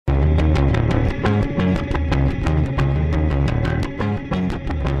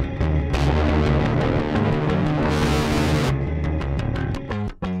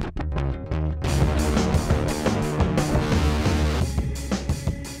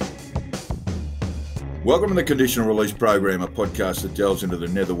Welcome to the Conditional Release Program, a podcast that delves into the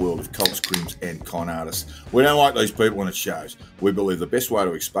netherworld of cults, crims and con artists. We don't like these people when it shows. We believe the best way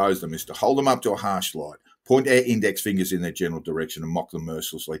to expose them is to hold them up to a harsh light, point our index fingers in their general direction and mock them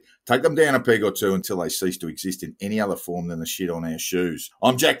mercilessly. Take them down a peg or two until they cease to exist in any other form than the shit on our shoes.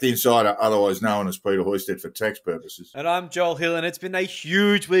 I'm Jack the Insider, otherwise known as Peter Hoisted for tax purposes. And I'm Joel Hill, and it's been a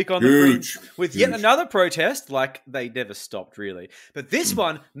huge week on the fringe with yet another protest, like they never stopped really. But this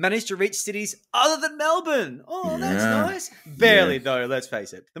one managed to reach cities other than Melbourne. Oh, that's nice. Barely though, let's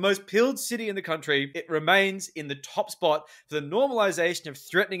face it. The most pilled city in the country, it remains in the top spot for the normalisation of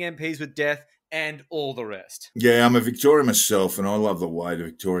threatening MPs with death and all the rest. Yeah, I'm a Victorian myself, and I love the way the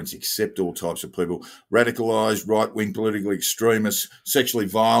Victorians accept all types of people. Radicalised, right-wing political extremists, sexually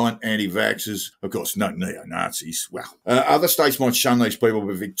violent, anti-vaxxers, of course, no neo-Nazis. Well, other states might shun these people,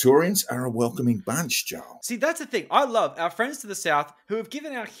 but Victorians are a welcoming bunch, Joel. See, that's the thing. I love our friends to the south who have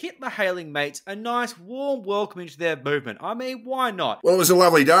given our Hitler-hailing mates a nice, warm welcome into their movement. I mean, why not? Well, it was a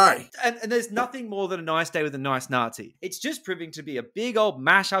lovely day. And there's nothing more than a nice day with a nice Nazi. It's just proving to be a big old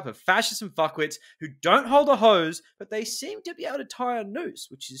mashup of fascists and fuckwits who don't hold a hose, but they seem to be able to tie a noose,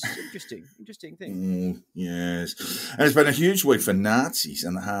 which is interesting thing. Yes. And it's been a huge week for Nazis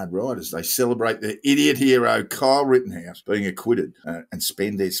and the hard riders. They celebrate their idiot hero, Kyle Rittenhouse, being acquitted and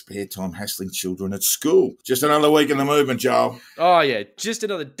spend their spare time hassling children at school. Just another week in the movement, Joel. Oh, yeah. Just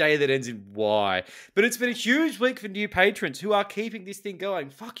another day that ends in Y. But it's been a huge week for new patrons who are keeping this thing going.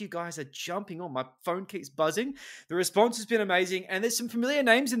 Fuck, you guys are jumping on. My phone keeps buzzing. The response has been amazing, and there's some familiar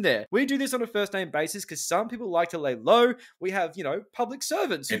names in there. We do this on a first name basis because some people like to lay low. We have, public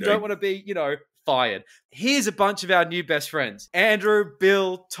servants who don't want to be, fired. Here's a bunch of our new best friends. Andrew,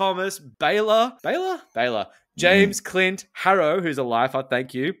 Bill, Thomas, Baylor, James, Clint, Harrow, who's a lifer,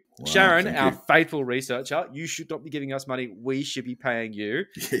 thank you. Wow, Sharon, our faithful researcher. You should not be giving us money. We should be paying you.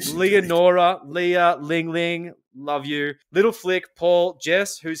 Yes, Leonora, Leah, Ling Ling, love you. Little Flick, Paul,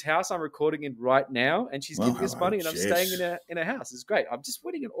 Jess, whose house I'm recording in right now, and she's giving us money, and I'm staying in a house. It's great. I'm just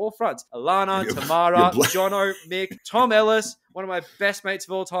winning in all fronts. Alana, Tamara, Jono, Mick, Tom Ellis, one of my best mates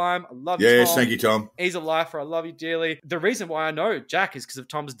of all time. I love you, Tom. Yes, thank you, Tom. He's a lifer. I love you dearly. The reason why I know Jack is because of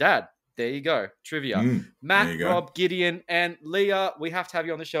Tom's dad. There you go. Trivia. Matt, Rob, Gideon, and Leah, we have to have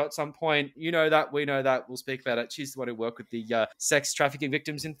you on the show at some point. You know that. We know that. We'll speak about it. She's the one who worked with the sex trafficking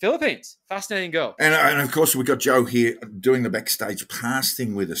victims in Philippines. Fascinating girl. And of course, we've got Joe here doing the backstage pass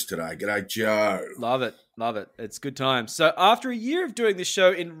thing with us today. G'day, Joe. Love it. Love it. It's good times. So after a year of doing this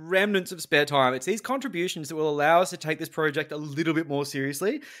show in remnants of spare time, it's these contributions that will allow us to take this project a little bit more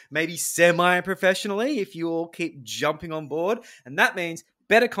seriously, maybe semi-professionally if you all keep jumping on board. And that means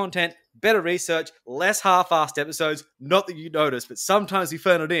better content, better research, less half-assed episodes. Not that you notice, but sometimes we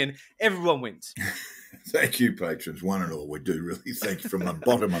phone it in. Everyone wins. Thank you, patrons, one and all. We do really thank you from the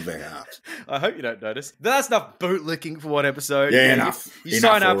bottom of our hearts. I hope you don't notice. That's enough bootlicking for one episode. Yeah, enough. You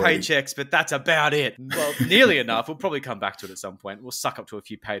sign our paychecks, but that's about it. Well, nearly enough. We'll probably come back to it at some point. We'll suck up to a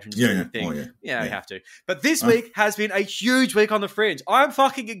few patrons. Yeah, we have to. But this week has been a huge week on the fringe. I'm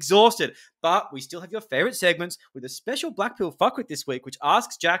fucking exhausted. But we still have your favorite segments with a special Black Pill fuckwit this week, which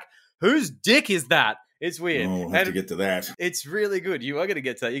asks Jack, whose dick is that? It's weird. Oh, we'll have to get to that. It's really good. You are going to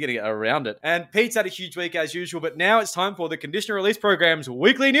get to that. You're going to get around it. And Pete's had a huge week as usual, but now it's time for the Conditional Release Program's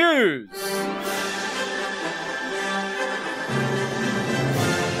Weekly News.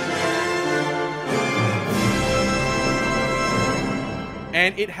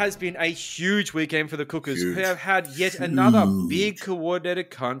 And it has been a huge weekend for the Cookers, who have had yet another big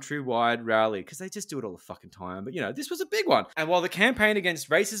coordinated countrywide rally, because they just do it all the fucking time. But, this was a big one. And while the campaign against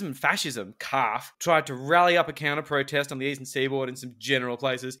racism and fascism, CAF, tried to rally up a counter-protest on the Eastern Seaboard and some general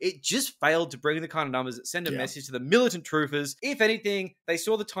places, it just failed to bring the kind of numbers that send a message to the militant truthers. If anything, they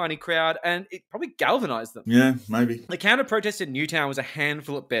saw the tiny crowd and it probably galvanized them. Yeah, maybe. The counter-protest in Newtown was a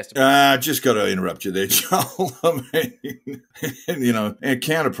handful at best. Just got to interrupt you there, Joel. I mean, our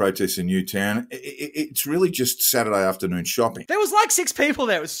counter-protest in Newtown, it's really just Saturday afternoon shopping. There was like 6 people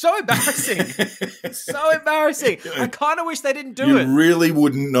there. It was so embarrassing. So embarrassing. I kind of wish they didn't do it. You really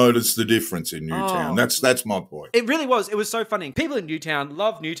wouldn't notice the difference in Newtown. That's my point. It really was. It was so funny. People in Newtown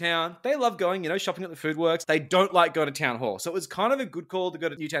love Newtown. They love going, shopping at the food works. They don't like going to Town Hall. So it was kind of a good call to go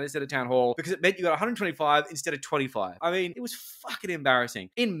to Newtown instead of Town Hall because it meant you got 125 instead of 25. I mean, it was fucking embarrassing.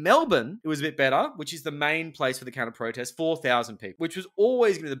 In Melbourne, it was a bit better, which is the main place for the counter-protest, 4,000 people, which was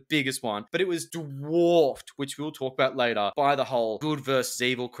always going to be the biggest one, but it was dwarfed, which we'll talk about later, by the whole good versus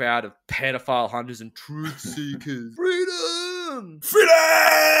evil crowd of pedophile hunters and truth seekers. Freedom!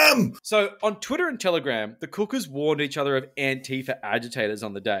 Freedom! So on Twitter and Telegram, the cookers warned each other of Antifa agitators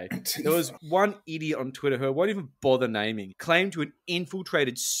on the day. There was one idiot on Twitter who I won't even bother naming, claimed to have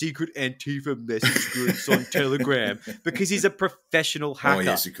infiltrated secret Antifa message groups on Telegram because he's a professional hacker.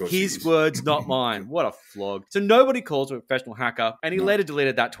 Yes, of course His words, not mine. What a flog. So nobody calls him a professional hacker, and he later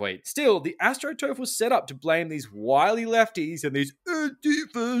deleted that tweet. Still, the AstroTurf was set up to blame these wily lefties and these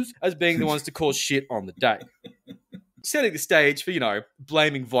Antifas as being the ones to cause shit on the day. Setting the stage for,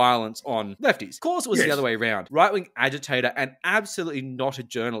 blaming violence on lefties. Of course, it was the other way around. Right-wing agitator and absolutely not a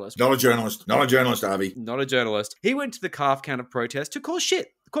journalist. Not a journalist. Not a journalist, Harvey. Not a journalist. He went to the calf counter protest to cause shit.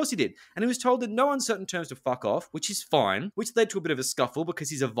 Of course he did. And he was told in no uncertain terms to fuck off, which is fine, which led to a bit of a scuffle because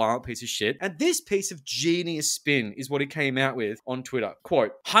he's a violent piece of shit. And this piece of genius spin is what he came out with on Twitter.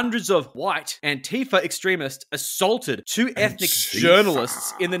 Quote, hundreds of white Antifa extremists assaulted two ethnic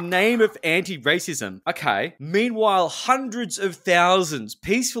journalists in the name of anti-racism. Okay. Meanwhile, hundreds of thousands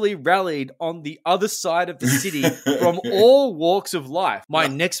peacefully rallied on the other side of the city from all walks of life. My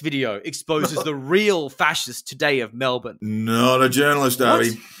next video exposes the real fascist today of Melbourne. Not a journalist,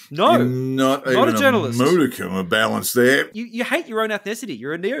 Harvey. No, not even a journalist. Modicum of balance there. You hate your own ethnicity.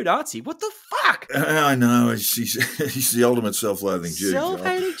 You're a neo-Nazi. What the fuck? I know. He's the ultimate self-loathing Jew.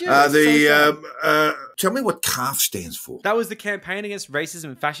 Self-hating Jew. Tell me what CAF stands for. That was the campaign against racism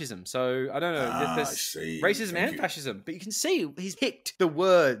and fascism. So, I don't know. I see. Racism and fascism. But you can see he's picked the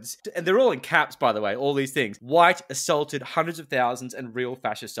words. And they're all in caps, by the way, all these things. White, assaulted, hundreds of thousands, and real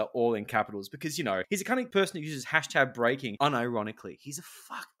fascists are all in capitals. Because, he's the kind of person who uses hashtag breaking unironically. He's a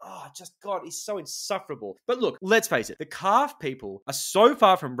fuck. Oh, just God, he's so insufferable. But look, let's face it. The calf people are so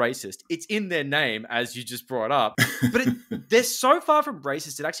far from racist. It's in their name, as you just brought up. But they're so far from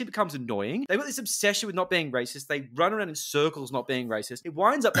racist, it actually becomes annoying. They've got this obsession with not being racist. They run around in circles not being racist. It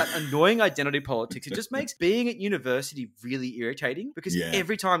winds up that annoying identity politics. It just makes being at university really irritating because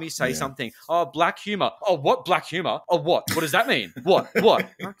every time you say something, oh, black humor. Oh, what black humor? Oh, what? What does that mean? What? Like,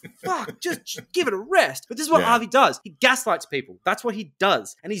 fuck, just give it a rest. But this is what Harvey does. He gaslights people. That's what he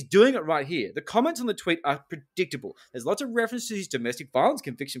does. And he's doing it right here. The comments on the tweet are predictable. There's lots of references to his domestic violence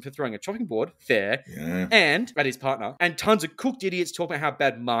conviction for throwing a chopping board, fair, and at his partner, and tons of cooked idiots talking about how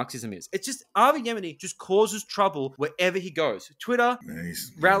bad Marxism is. It's just, Harvey Yemeni just causes trouble wherever he goes. Twitter,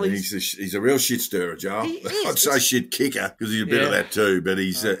 rallies. He's a real shit stirrer, Joel. I'd say shit kicker because he's a bit of that too, but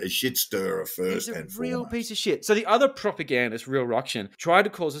he's a shit stirrer first and foremost. He's a real piece of shit. So the other propagandist, Real Ruction, tried to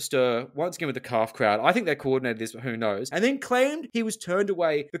cause a stir once again with the calf crowd. I think they coordinated this, but who knows? And then claimed he was turned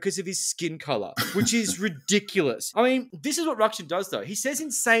away because of his skin color, which is ridiculous. I mean, this is what Ruction does though. He says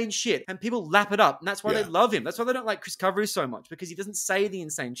insane shit and people lap it up, and that's why they love him. That's why they don't like Chris Covery so much, because he doesn't say the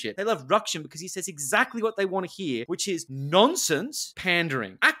insane shit. They love Ruction because he says exactly what they want to hear, which is nonsense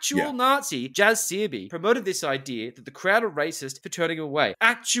pandering. Actual Nazi Jazz Searby promoted this idea that the crowd are racist for turning him away.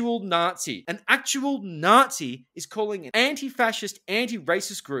 Actual Nazi. An actual Nazi is calling an anti-fascist,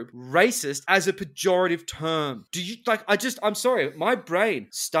 anti-racist group racist as a pejorative term. Do you, I'm sorry, my brain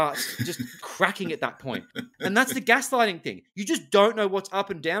starts just cracking at that point. And that's the gaslighting thing. You just don't know what's up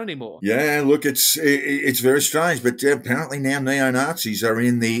and down anymore. Yeah, look, it's very strange, but apparently now neo-Nazis are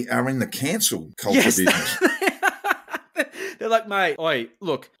in the cancel culture business. They're like, mate, oi,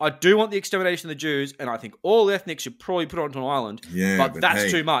 look, I do want the extermination of the Jews, and I think all ethnics should probably put onto an island. Yeah, but that's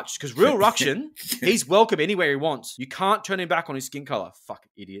too much. Because Real Ruction, he's welcome anywhere he wants. You can't turn him back on his skin color.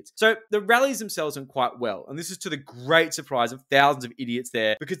 Fucking idiots. So the rallies themselves went quite well. And this is to the great surprise of thousands of idiots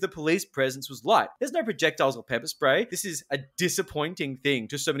there because the police presence was light. There's no projectiles or pepper spray. This is a disappointing thing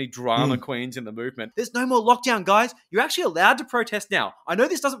to so many drama queens in the movement. There's no more lockdown, guys. You're actually allowed to protest now. I know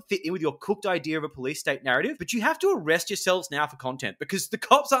this doesn't fit in with your cooked idea of a police state narrative, but you have to arrest yourselves now for content because the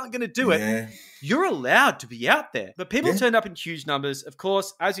cops aren't going to do it. You're allowed to be out there. But people turned up in huge numbers. Of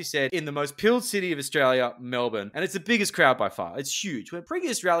course, as you said, in the most pilled city of Australia, Melbourne. And it's the biggest crowd by far. It's huge. When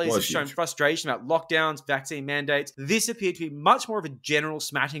previous rallies have shown frustration about lockdowns, vaccine mandates, this appeared to be much more of a general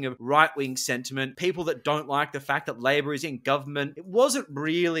smatting of right-wing sentiment. People that don't like the fact that Labor is in government. It wasn't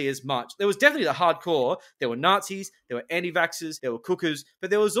really as much. There was definitely the hardcore. There were Nazis, there were anti-vaxxers, there were cookers, but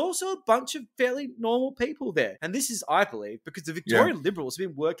there was also a bunch of fairly normal people there. And this is, I believe, because the Victorian Liberals have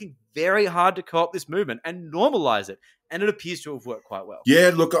been working very hard to co-opt this movement and normalise it. And it appears to have worked quite well.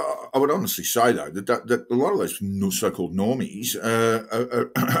 Yeah, look, I would honestly say, though, that a lot of those so-called normies are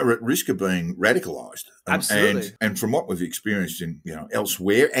at risk of being radicalised. Absolutely. And from what we've experienced in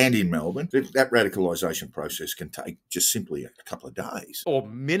elsewhere and in Melbourne, that radicalisation process can take just simply a couple of days. Or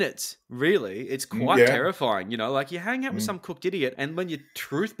minutes, really. It's quite terrifying. Like you hang out with some cooked idiot and when your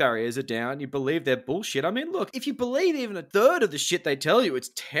truth barriers are down, you believe they're bullshit. I mean, look, if you believe even a third of the shit they tell you,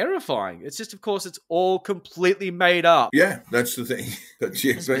 it's terrifying. It's just, of course, it's all completely made up. up. Yeah, that's the thing. That's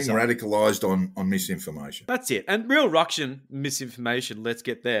being radicalised on misinformation. That's it. And real Ruction misinformation, let's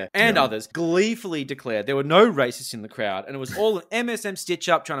get there, and others gleefully declared there were no racists in the crowd, and it was all an MSM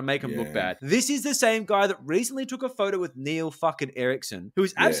stitch-up trying to make them look bad. This is the same guy that recently took a photo with Neil fucking Erickson, who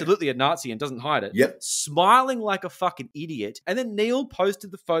is absolutely a Nazi and doesn't hide it, smiling like a fucking idiot, and then Neil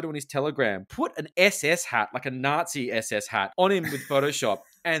posted the photo on his Telegram, put an SS hat, like a Nazi SS hat, on him with Photoshop.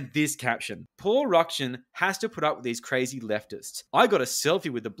 And this caption, poor Ruction has to put up with these crazy leftists. I got a selfie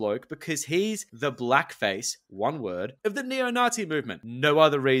with the bloke because he's the blackface, one word, of the neo-Nazi movement. No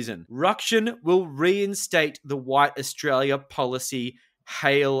other reason. Ruction will reinstate the white Australia policy.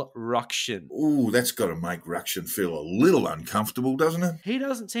 Hail Ruction. Ooh, that's got to make Ruction feel a little uncomfortable, doesn't it? He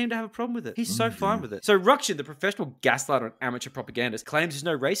doesn't seem to have a problem with it. He's so fine with it. So Ruction, the professional gaslighter and amateur propagandist, claims there's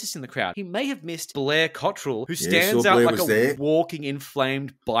no racist in the crowd. He may have missed Blair Cottrell, who stands out like a walking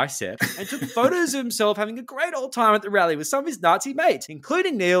inflamed bicep, and took photos of himself having a great old time at the rally with some of his Nazi mates,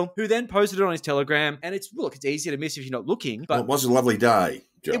 including Neil, who then posted it on his Telegram. And it's easy to miss if you're not looking. But it was a lovely day.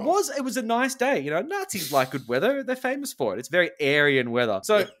 Joel. It was a nice day. You know, Nazis like good weather. They're famous for it. It's very Aryan weather.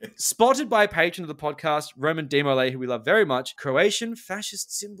 So, spotted by a patron of the podcast, Roman Demole, who we love very much, Croatian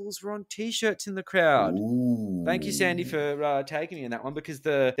fascist symbols were on t-shirts in the crowd. Ooh. Thank you, Sandy, for taking me in that one, because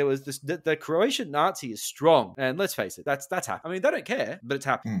the Croatian Nazi is strong. And let's face it, that's happening. I mean, they don't care, but it's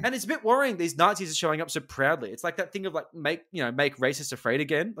happening. And it's a bit worrying these Nazis are showing up so proudly. It's like that thing of like make racists afraid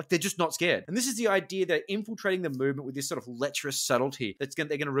again. Like they're just not scared. And this is the idea that infiltrating the movement with this sort of lecherous subtlety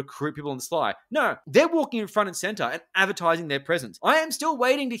they're going to recruit people on the sly. No, they're walking in front and center and advertising their presence. I am still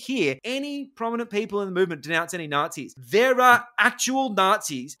waiting to hear any prominent people in the movement denounce any Nazis. There are actual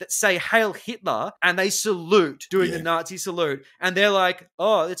Nazis that say Hail Hitler and they salute doing the Nazi salute. And they're like,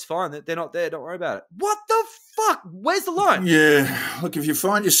 oh, it's fine. They're not there. Don't worry about it. What the fuck? Where's the line? Yeah. Look, if you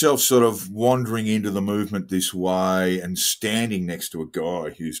find yourself sort of wandering into the movement this way and standing next to a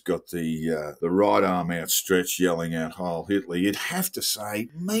guy who's got the right arm outstretched yelling out Heil Hitler, you'd have to say,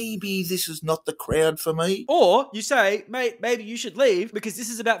 maybe this is not the crowd for me. Or you say, mate, maybe you should leave because this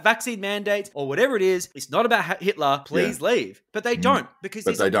is about vaccine mandates or whatever it is. It's not about Hitler. Please leave. But they don't, because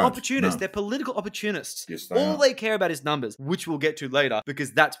they're opportunists. No. They're political opportunists. Yes, All they care about is numbers, which we'll get to later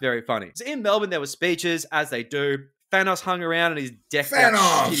because that's very funny. So in Melbourne, there were speeches, as they do. Thanos hung around in his decked out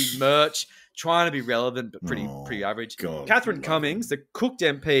shitty merch, trying to be relevant, but pretty average. God, Catherine Cummings, the cooked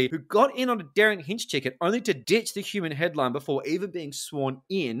MP, who got in on a daring Hinch ticket only to ditch the human headline before even being sworn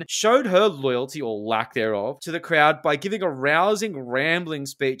in, showed her loyalty or lack thereof to the crowd by giving a rousing, rambling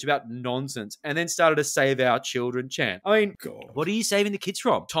speech about nonsense and then started a Save Our Children chant. I mean, what are you saving the kids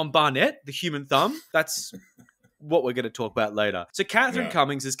from? Tom Barnett, the human thumb? That's what we're going to talk about later. So Catherine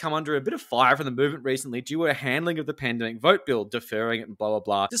Cummings has come under a bit of fire from the movement recently due to her handling of the pandemic vote bill, deferring it and blah, blah,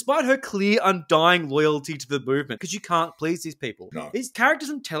 blah, despite her clear, undying loyalty to the movement, because you can't please these people. No. These characters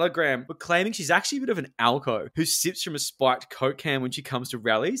on Telegram were claiming she's actually a bit of an alco who sips from a spiked Coke can when she comes to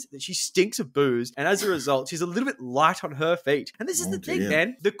rallies, that she stinks of booze, and as a result, she's a little bit light on her feet. And this is the thing,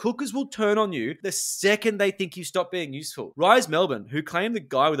 man. The cookers will turn on you the second they think you stop being useful. Rise Melbourne, who claimed the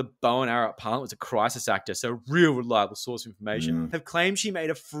guy with a bow and arrow at Parliament was a crisis actor, so real reliable source of information, have claimed she made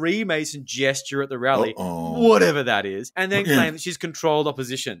a Freemason gesture at the rally, whatever that is, and then claimed that she's controlled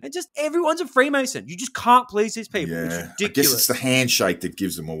opposition. And just everyone's a Freemason. You just can't please these people. It's ridiculous. I guess it's the handshake that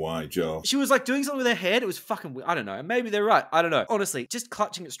gives them away, Joel. She was like doing something with her head. It was fucking weird. I don't know. And maybe they're right. I don't know. Honestly, just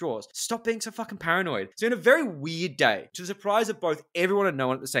clutching at straws. Stop being so fucking paranoid. So in a very weird day, to the surprise of both everyone and no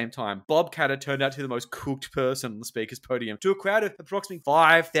one at the same time, Bob Catter turned out to be the most cooked person on the speaker's podium to a crowd of approximately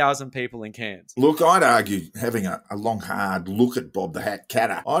 5,000 people in Cairns. Look, I'd argue, having a long, hard look at Bob the Hat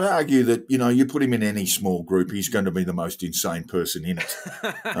Catter, I'd argue that, you put him in any small group, he's going to be the most insane person in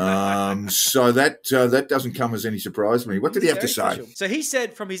it. So that doesn't come as any surprise to me. What did he have to say? Special. So he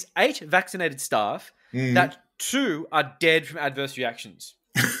said from his 8 vaccinated staff that 2 are dead from adverse reactions.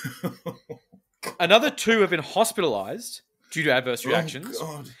 Another 2 have been hospitalized due to adverse reactions.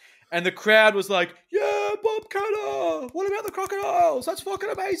 Oh, God. And the crowd was like, yeah, Bob Catter, what about the crocodiles? That's fucking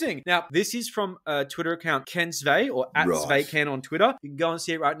amazing. Now, this is from a Twitter account, Ken Svei, or at Sveiken on Twitter. You can go and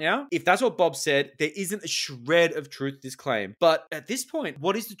see it right now. If that's what Bob said, there isn't a shred of truth to this claim. But at this point,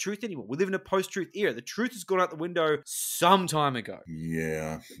 what is the truth anymore? We live in a post-truth era. The truth has gone out the window some time ago.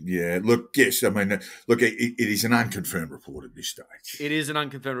 Yeah. Look, yes, I mean, look, it is an unconfirmed report at this stage. It is an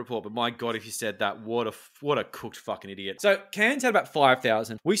unconfirmed report, but my God, if you said that, what a cooked fucking idiot. So Cairns had about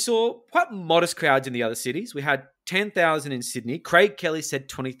 5,000. We saw quite modest crowds in the other cities. We had 10,000 in Sydney. Craig Kelly said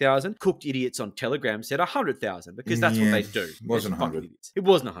 20,000. Cooked Idiots on Telegram said 100,000 because that's what they do. It wasn't 100. It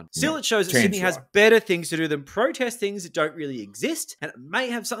wasn't 100. Still, it shows that Sydney has better things to do than protest things that don't really exist, and it may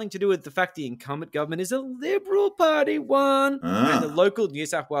have something to do with the fact the incumbent government is a Liberal Party one, and the local New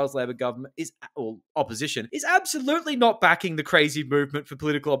South Wales Labor government or opposition is absolutely not backing the crazy movement for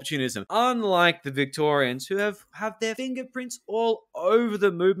political opportunism, unlike the Victorians who have their fingerprints all over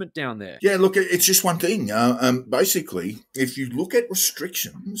the movement down there. Yeah, look, it's just one thing. Basically, if you look at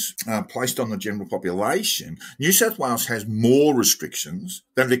restrictions placed on the general population, New South Wales has more restrictions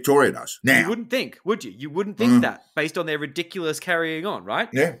than Victoria does. Now, you wouldn't think, would you? You wouldn't think that based on their ridiculous carrying on, right?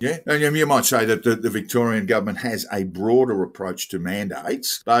 Yeah. And you might say that the Victorian government has a broader approach to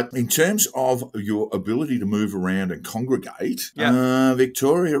mandates, but in terms of your ability to move around and congregate,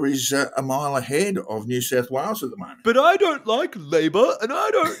 Victoria is a mile ahead of New South Wales at the moment. But I don't like Labor and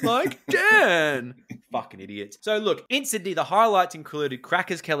I don't like Dan. Fucking idiots. So look, in Sydney, the highlights included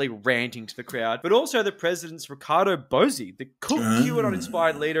Crackers Kelly ranting to the crowd, but also the president's Ricardo Bosey, the cook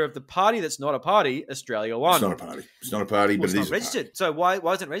QAnon-inspired leader of the party that's not a party, Australia One. It's not a party. It's not a party, but it's not registered. So why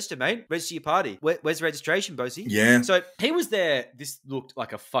isn't it registered, mate? Register your party. Where's the registration, Bosey? Yeah. So he was there. This looked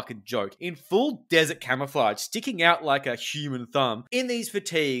like a fucking joke. In full desert camouflage, sticking out like a human thumb, in these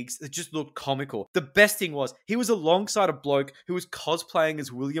fatigues that just looked comical. The best thing was, he was alongside a bloke who was cosplaying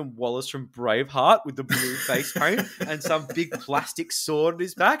as William Wallace from Braveheart with the blue face paint and some big plastic sword on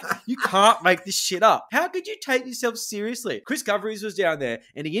his back. You can't make this shit up. How could you take yourself seriously? Chris Goveries was down there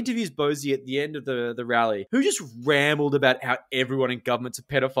and he interviews Bosey at the end of the rally, who just rambled about how everyone in government's a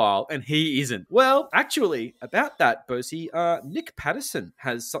pedophile and he isn't. Well, actually, about that, Bosey, Nick Patterson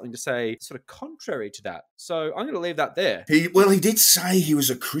has something to say sort of contrary to that. So I'm going to leave that there. He did say he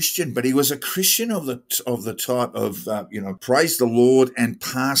was a Christian, but he was a Christian of the type of, praise the Lord and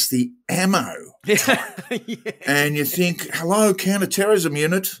pass the ammo. Yeah. And you think, hello, counter-terrorism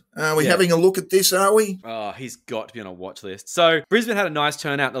unit. Are we having a look at this, are we? Oh, he's got to be on a watch list. So Brisbane had a nice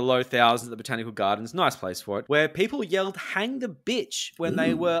turnout in the low thousands at the Botanical Gardens. Nice place for it. Where people yelled, hang the bitch, when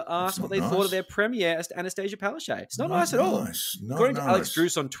they were asked what they thought of their premiere, Anastasia Palaszczuk. It's not nice at all. According to Alex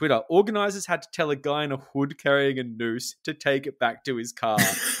Druce on Twitter, organisers had to tell a guy in a hood carrying a noose to take it back to his car.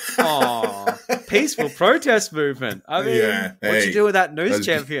 Aww. Peaceful protest movement. I mean, what you do with that noose,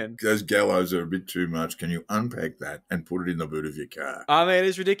 champion? Those gallows are a bit too much. Can you unpack that and put it in the boot of your car? I mean,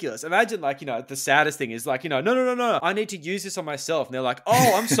 it's ridiculous. Imagine, the saddest thing is no, I need to use this on myself. And they're like,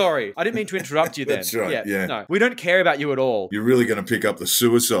 oh, I'm sorry. I didn't mean to interrupt you then. That's right, yeah. No, we don't care about you at all. You're really going to pick up the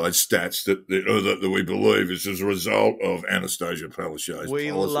suicide stats that we believe is as a result of Anastasia Palaszczuk's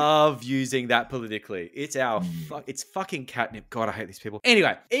We policy. love using that politically. It's it's fucking catnip. God, I hate these people.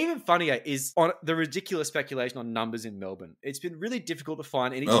 Anyway, even funnier is on the ridiculous speculation on numbers in Melbourne. It's been really difficult to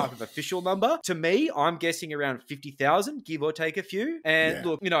find any type of official number. To me, I'm guessing around 50,000, give or take a few. And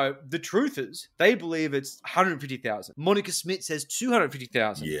look, the truth is, they believe it's 150,000. Monica Smith says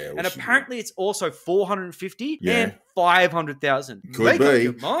 250,000. Yeah, and apparently it's also 450 Yeah. and 500,000. Could Make be. up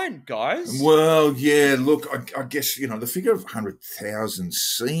your mind, guys. Well, yeah, look, I guess, the figure of 100,000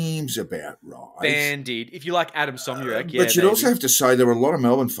 seems about right. Bandied. If you like Adam Somyurek, But you'd also have to say there were a lot of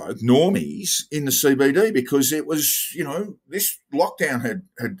Melbourne folk, normies, in the CBD because it was, this lockdown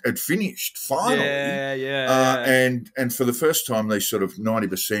had finished finally. And for the first time, these sort of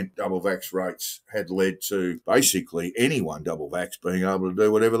 90% double vax rates had led to basically anyone double vax being able to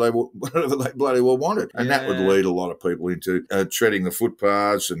do whatever they bloody well wanted. And that would lead a lot of people into treading the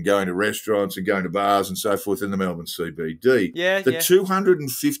footpaths and going to restaurants and going to bars and so forth in the Melbourne CBD. The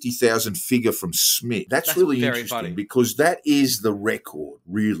 250,000 figure from Smith, that's really interesting funny. Because that is the record,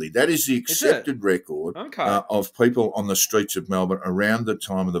 really. That is the accepted record of people on the streets of Melbourne around the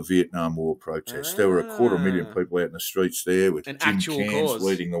time of the Vietnam War protests. There were 250,000 people out in the streets there with Jim Cairns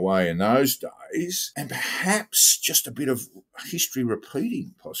leading the way in those days. And perhaps just a bit of history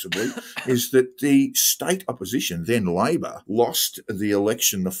repeating, possibly, is that the state opposition, then Labor, lost the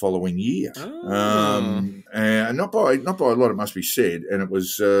election the following year. And not by a lot, it must be said. And that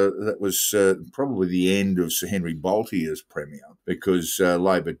was probably the end of Sir Henry Bolte as Premier because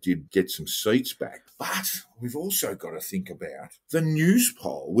Labor did get some seats back. But we've also got to think about the news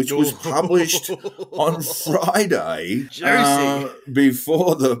poll, which was published on Friday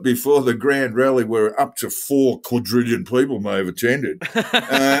before the grand rally, where up to 4 quadrillion people may have attended.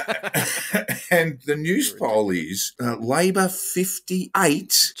 And the news poll is Labor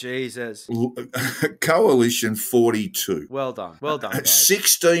 58, Jesus. Coalition 42. Well done. Well done, guys.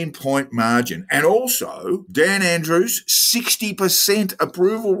 16-point margin. And also, Dan Andrews, 60%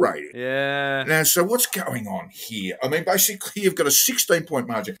 approval rating. Yeah. Now, so what's going on here? I mean, basically, you've got a 16-point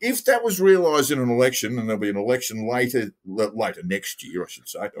margin. If that was realised in an election, and there'll be an election later next year, I should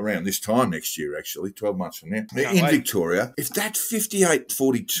say, around this time next year, actually, 12 months from now, in Victoria, if that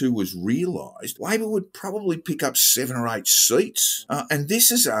 58-42 was realised, Labor would probably pick up 7 or 8 seats. And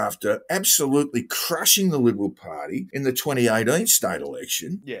this is after absolutely crushing the Liberal Party in the 2018 state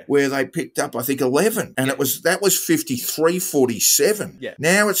election, where they picked up, I think, 11. And that was 53-47. Yeah.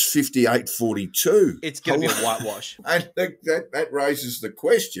 Now it's 58-42. It's going to be a whitewash. And that raises the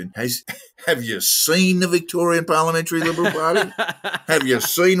question, have you seen the Victorian Parliamentary Liberal Party? Have you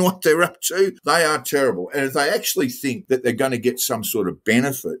seen what they're up to? They are terrible. And if they actually think that they're going to get some sort of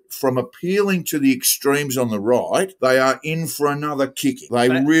benefit from appealing to the extremes on the right, they are in for another kicking. They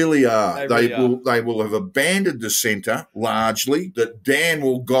really are. They will have abandoned the centre largely, that Dan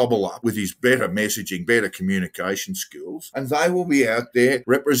will gobble up with his better messaging, better communication skills, and they will be out there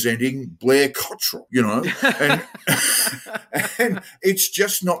representing Blair Cottrell, and and it's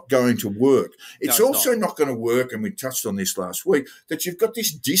just not going to work. It's also not going to work, and we touched on this last week, that you've got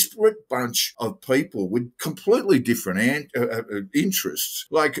this disparate bunch of people with completely different interests,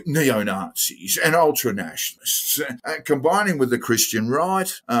 like neo-Nazis and ultra-nationalists, combining with the Christian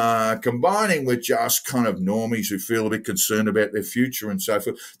right, combining with just kind of normies who feel a bit concerned about their future and so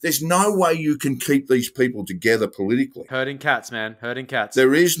forth. There's no way you can keep these people together politically. Herding cats, man. Herding cats.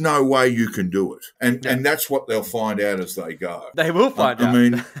 There is no way you can do it. And that's what they'll find out as they go. They will find out. I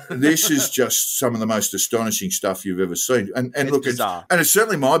mean, this is just some of the most astonishing stuff you've ever seen. And look, it's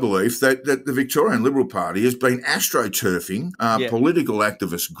certainly my belief that the Victorian Liberal Party has been astroturfing political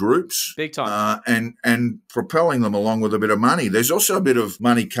activist groups. Big time. And propelling them along with a bit of money. There's also a bit of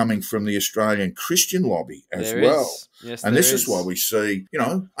money coming from the Australian Christian lobby as well. Yes, and this is why we see,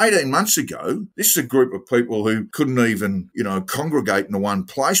 18 months ago, this is a group of people who couldn't even, congregate in one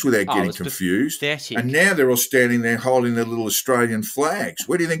place without getting confused. Pathetic. And now they're all standing there holding their little Australian flags.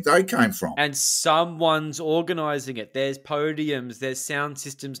 Where do you think they came from? And someone's organising it. There's podiums, there's sound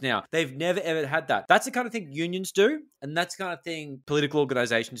systems now. They've never, ever had that. That's the kind of thing unions do, and that's the kind of thing political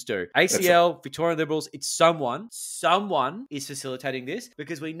organisations do. ACL, Victorian Liberals, it's someone is facilitating this,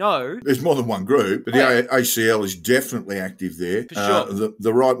 because we know... There's more than one group, but the ACL is definitely active there. For sure.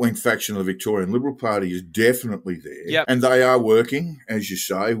 The right-wing faction of the Victorian Liberal Party is definitely there. Yep. And they are working, as you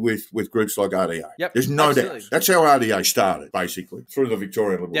say, with groups like RDA. Yep. There's no doubt. That's how RDA started, basically, through the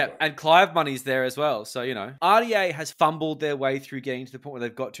Victorian Liberal Party. And Clive Money's there as well. So, RDA has fumbled their way through getting to the point where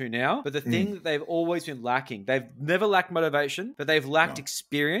they've got to now. But the thing that they've always been lacking, they've never lacked motivation, but they've lacked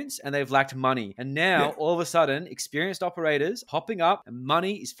experience and they've lacked money. And now, all of a sudden, experienced operators popping up and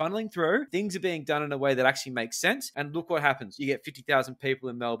money is funneling through. Things are being done in a way that actually makes sense. And look what happens. You get 50,000 people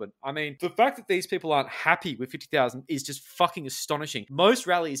in Melbourne. I mean, the fact that these people aren't happy with 50,000 is just fucking astonishing. Most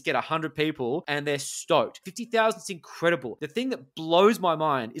rallies get 100 people and they're stoked. 50,000 is incredible. The thing that blows my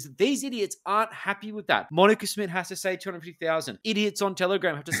mind is that these idiots aren't happy with that. Monica Smith has to say 250,000. Idiots on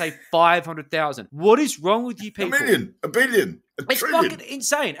Telegram have to say 500,000. What is wrong with you people? A billion. It's fucking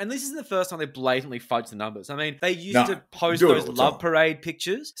insane. And this isn't the first time they blatantly fudged the numbers. I mean, they used to post those love parade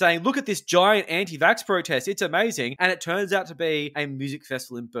pictures saying, look at this giant anti-vax protest. It's amazing. And it turns out to be a music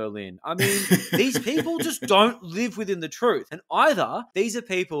festival in Berlin. I mean, these people just don't live within the truth. And either these are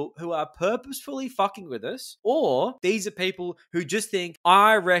people who are purposefully fucking with us, or these are people who just think,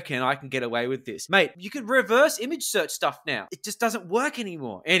 I reckon I can get away with this. Mate, you could reverse image search stuff now. It just doesn't work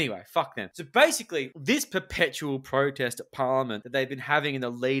anymore. Anyway, fuck them. So basically, this perpetual protest at Parliament that they've been having in the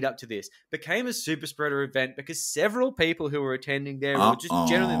lead up to this became a super spreader event because several people who were attending there were just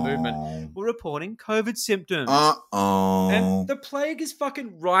generally in the movement were reporting COVID symptoms. And the plague is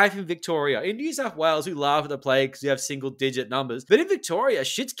fucking rife in Victoria. In New South Wales, we laugh at the plague because you have single digit numbers. But in Victoria,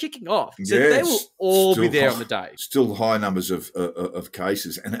 shit's kicking off. So they will all be there on the day. Still high numbers of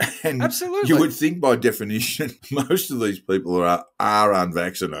cases. And absolutely. You would think by definition, most of these people are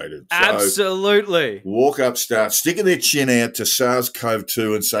unvaccinated. So absolutely. Walk up, start sticking their chin out to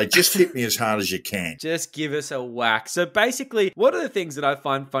SARS-CoV-2 and say, just hit me as hard as you can. Just give us a whack. So basically, one of the things that I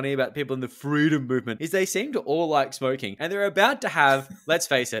find funny about people in the freedom movement is they seem to all like smoking. And they're about to have, let's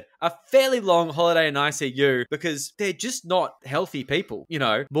face it, a fairly long holiday in ICU because they're just not healthy people.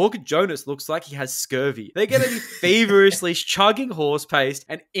 Morgan Jonas looks like he has scurvy. They're going to be feverishly chugging horse paste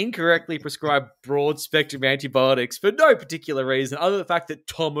and incorrectly prescribe broad-spectrum antibiotics for no particular reason other than the fact that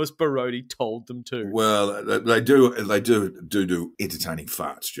Thomas Barodi told them to. Well, they do do entertaining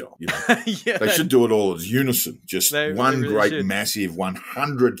farts, Joel. You know? Yeah, They should do it all as unison. Just one really great, should. massive,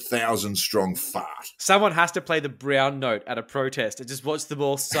 100,000 strong fart. Someone has to play the brown note at a protest and just watch them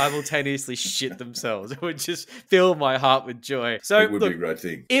all simultaneously shit themselves. It would just fill my heart with joy. So, It would be a great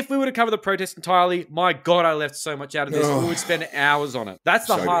thing. If we were to cover the protest entirely, my God, I left so much out of this. We would spend hours on it. That's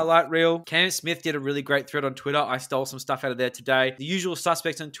the highlight reel. Cam Smith did a really great thread on Twitter. I stole some stuff out of there today. The usual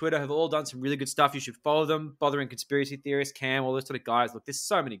suspects on Twitter have all done some really good stuff. You should follow them. Bothering Conspiracy Theorists, Cam, all those sort of guys. Look, there's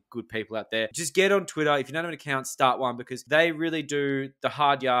so many good people out there. Just get on Twitter. If you don't have an account, start one because they really do the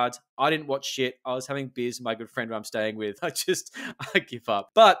hard yards. I didn't watch shit. I was having beers with my good friend who I'm staying with. I give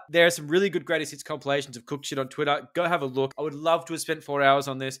up. But there are some really good greatest hits compilations of cook shit on Twitter. Go have a look. I would love to have spent 4 hours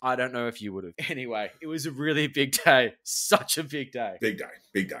on this. I don't know if you would have. Anyway, it was a really big day. Such a big day. Big day.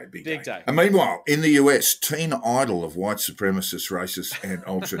 Big day. Big day. Big day. And meanwhile, in the US, teen idol of white supremacists, racists, and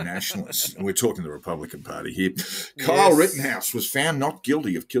ultra-nationalists, and we're talking the Republican Party here, Kyle Rittenhouse was found not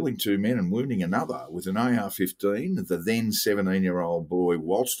guilty of killing 2 men and wounding another with an AR-15 the then 17-year-old boy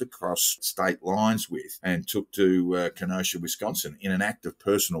waltzed across state lines with and took to Kenosha, Wisconsin in an act of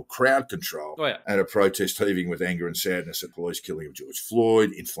personal crowd control at a protest heaving with anger and sadness at police killing of George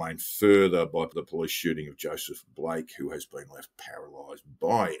Floyd, inflamed further by the police shooting of Joseph Blake, who has been left paralysed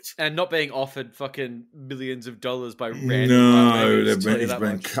by it. And not being offered fucking millions of dollars by random... No, he's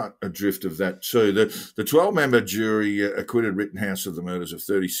been cut adrift of that too. The 12-member jury acquitted Rittenhouse of the murders of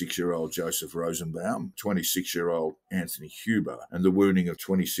 36-year-old Joseph Rosenbaum, 26-year-old Anthony Huber, and the wounding of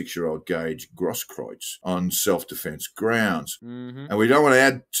 26-year-old Gage Grosskreutz on self-defense grounds. Mm-hmm. And we don't want to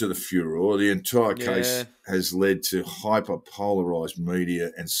add to the furor. The entire case has led to hyper-polarised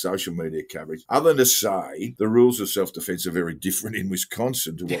media and social media coverage. Other than to say, the rules of self-defense are very different in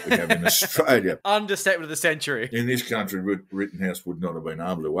Wisconsin to what we have in Australia. Understatement of the century. In this country, Rittenhouse would not have been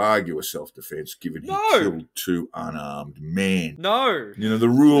able to argue a self-defense given he killed 2 unarmed men. No. You know, the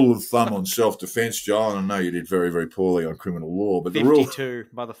rule of thumb on self-defense, Joel, and I know you did very, very poorly on criminal law, but 52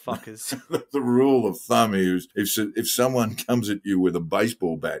 motherfuckers. The rule of thumb is if someone comes at you with a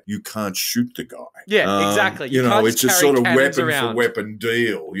baseball bat, you can't shoot the guy. Yeah, exactly. You know, it's a sort of weapon around. for weapon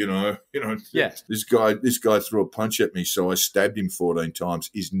deal. You know. Yeah. This guy threw a punch at me, so I stabbed him 14 times.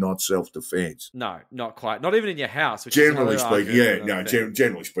 Is not self-defense. No, not quite. Not even in your house. Generally speaking,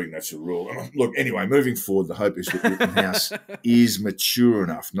 generally speaking, that's the rule. Look, anyway, moving forward, the hope is that Rittenhouse is mature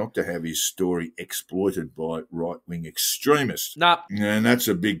enough not to have his story exploited by right-wing extremists. Nah. And that's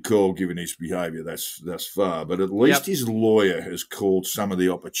a big call given his behaviour thus far. But at least his lawyer has called some of the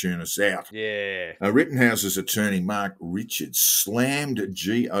opportunists out. Yeah. Rittenhouse's attorney, Mark Richards, slammed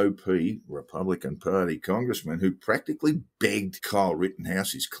GOP, Republican Party congressman, who practically begged Kyle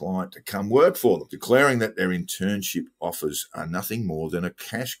Rittenhouse, his client, to come work for them, declaring that their internship offers are nothing more than a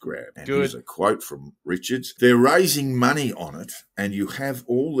cash grab. And here's a quote from Richards. They're raising money on it, and you have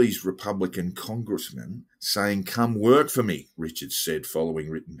all these Republican congressmen saying, come work for me, Richards said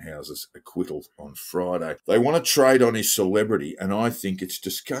following Rittenhouse's acquittal on Friday. They want to trade on his celebrity, and I think it's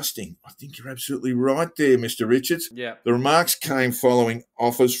disgusting. I think you're absolutely right there, Mr. Richards. Yeah. The remarks came following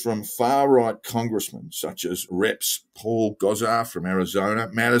offers from far-right congressmen such as Reps Paul Gosar from Arizona,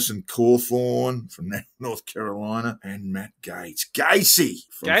 Madison Cawthorn from North Carolina, and Matt Gaetz. Gacy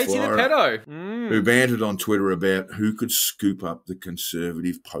from Florida, the pedo. who bantered on Twitter about who could scoop up the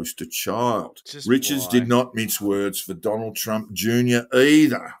conservative poster child. Richards did not mince words for Donald Trump Jr.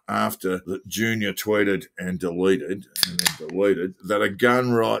 either, after the Jr. tweeted and deleted that a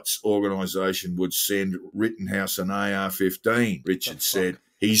gun rights organisation would send Rittenhouse an AR-15. Richards said,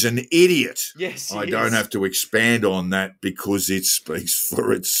 he's an idiot. Yes, I don't have to expand on that because it speaks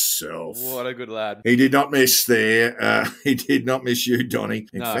for itself. What a good lad. He did not miss there. He did not miss you, Donnie.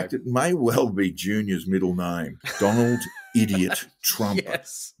 In fact, it may well be Junior's middle name. Donald Idiot Trump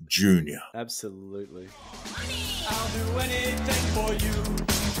Jr. Absolutely. I'll do anything for you.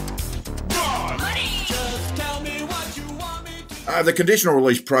 Money. Just tell me what you want me to. The Conditional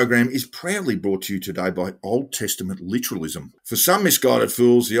Release program is proudly brought to you today by Old Testament literalism. For some misguided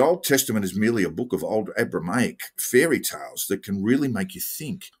fools, the Old Testament is merely a book of old Abrahamic fairy tales that can really make you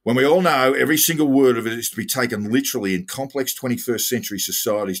think. When we all know every single word of it is to be taken literally in complex 21st century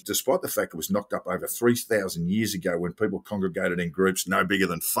societies, despite the fact it was knocked up over 3,000 years ago when people congregated in groups no bigger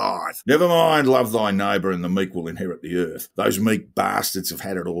than 5. Never mind, love thy neighbour and the meek will inherit the earth. Those meek bastards have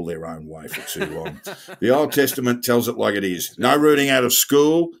had it all their own way for too long. The Old Testament tells it like it is. No rooting out of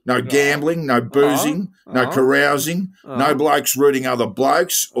school, no gambling, no boozing, no carousing, no blokes rooting other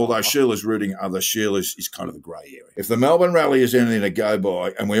blokes, although Sheila's rooting other Sheilas is kind of a grey area. If the Melbourne rally is anything to go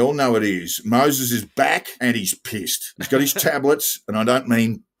by, and we all know it is, Moses is back and he's pissed. He's got his tablets, and I don't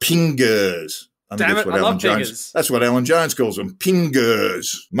mean pingers. Damn it, I love pingers. That's what Alan Jones calls them,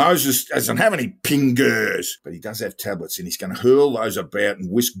 pingers. Moses doesn't have any pingers, but he does have tablets, and he's going to hurl those about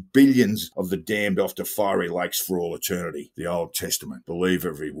and whisk billions of the damned off to fiery lakes for all eternity. The Old Testament. Believe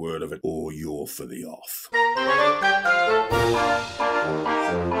every word of it, or you're for the off.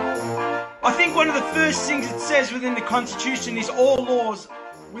 I think one of the first things it says within the Constitution is all laws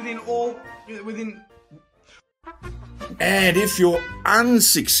within. And if you're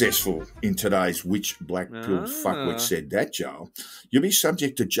unsuccessful in today's which black-pilled fuckwit said that, Joel, you'll be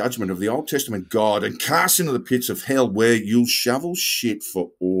subject to judgment of the Old Testament God and cast into the pits of hell where you'll shovel shit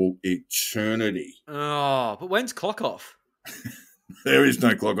for all eternity. Oh, but when's clock off? There is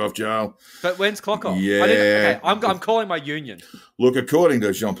no clock off, Joel. But when's clock off? Yeah. I'm calling my union. Look, according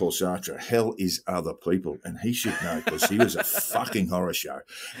to Jean-Paul Sartre, hell is other people, and he should know because he was a fucking horror show.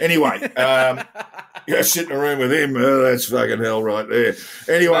 Anyway, you're sitting in a room with him. Oh, that's fucking hell right there.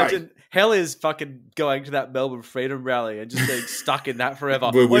 Anyway. Imagine hell is fucking going to that Melbourne Freedom Rally and just being stuck in that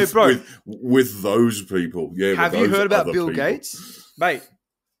forever. With those people. Yeah. Have you heard about Bill Gates? Mate.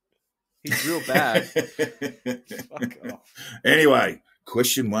 He's real bad. Fuck off. Anyway,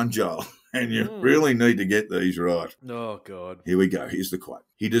 question 1, Joel, and you really need to get these right. Oh, God. Here we go. Here's the quote.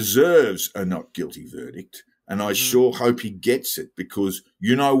 He deserves a not guilty verdict, and I sure hope he gets it because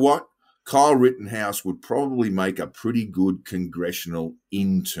you know what? Kyle Rittenhouse would probably make a pretty good congressional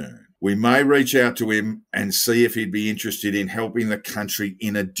intern. We may reach out to him and see if he'd be interested in helping the country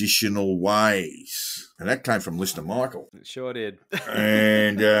in additional ways. And that came from listener Michael. It sure did.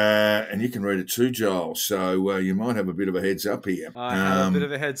 and you can read it too, Joel. So you might have a bit of a heads up here. I have a bit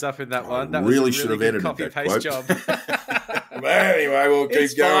of a heads up in that one. That really was a should have edited copy that paste quote. job. But anyway, we'll keep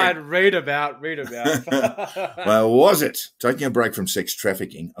it's going. Fine. Read about. Well, was it taking a break from sex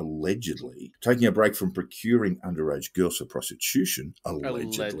trafficking, allegedly? Taking a break from procuring underage girls for prostitution,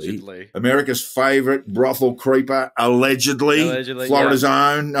 allegedly? America's favourite brothel creeper, allegedly. Florida's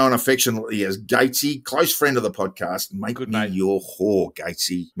own, known affectionately as Gatesy, close friend of the podcast. Make me your whore,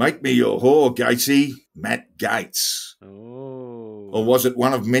 Gatesy. Make me your whore, Gatesy. Matt Gaetz. Oh. Or was it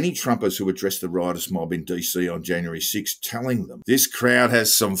one of many Trumpers who addressed the riotous mob in DC on January 6th, telling them, this crowd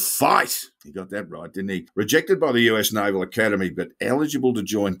has some fight? He got that right, didn't he? Rejected by the US Naval Academy, but eligible to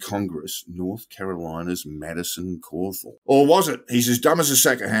join Congress, North Carolina's Madison Cawthorn. Or was it, he's as dumb as a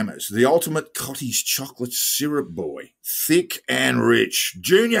sack of hammers, the ultimate cottage chocolate syrup boy, thick and rich,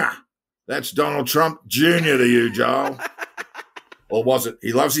 Junior. That's Donald Trump Jr. to you, Joel. Or was it,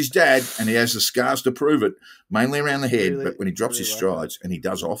 he loves his dad and he has the scars to prove it, mainly around the head, but when he drops his strides, and he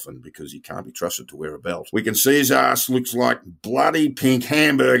does often because he can't be trusted to wear a belt, we can see his ass looks like bloody pink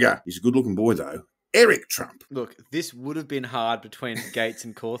hamburger. He's a good-looking boy, though. Eric Trump. Look, this would have been hard between Gates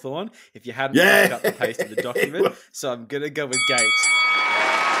and Cawthorn if you hadn't fucked up the paste of the document, so I'm going to go with Gates.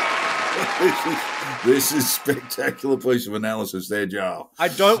 This is spectacular piece of analysis there, Joel. I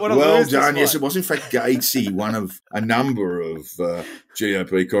don't want to lose this done. one. Yes, it was in fact Gatesy, one of a number of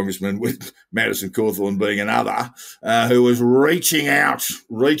GOP congressmen, with Madison Cawthorn being another, who was reaching out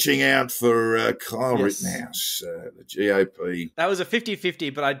for Kyle Rittenhouse, the GOP. That was a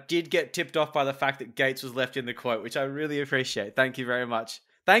 50-50, but I did get tipped off by the fact that Gates was left in the quote, which I really appreciate. Thank you very much.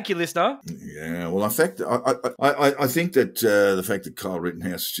 Thank you, listener. Yeah, well, in fact, I think that the fact that Kyle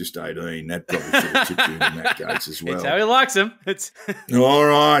Rittenhouse is just 18, that probably should have tipped you into Matt Gaetz as well. It's how he likes him. It's all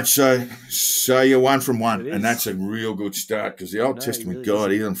right, so you're 1 from 1, and that's a real good start because the Old Testament God,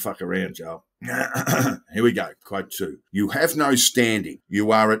 he doesn't fuck around, Joel. Here we go. Quote 2. You have no standing.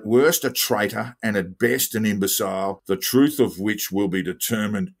 You are at worst a traitor and at best an imbecile, the truth of which will be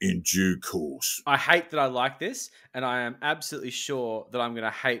determined in due course. I hate that I like this, and I am absolutely sure that I'm going to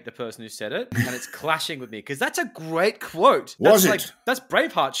hate the person who said it, and it's clashing with me because that's a great quote. Was it? That's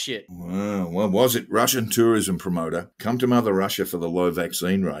Braveheart shit. Well, was it? Russian tourism promoter. Come to Mother Russia for the low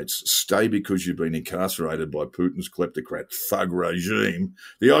vaccine rates. Stay because you've been incarcerated by Putin's kleptocrat thug regime.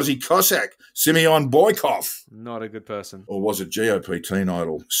 The Aussie Cossack. Simeon Boykov. Not a good person. Or was it GOP teen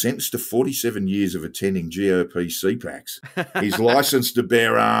idol? Sentenced to 47 years of attending GOP CPACs. He's licensed to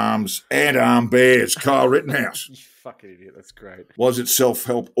bear arms and arm bears. Kyle Rittenhouse. You fucking idiot. That's great. Was it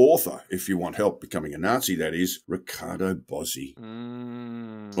self-help author, if you want help becoming a Nazi, that is, Ricardo Bozzi?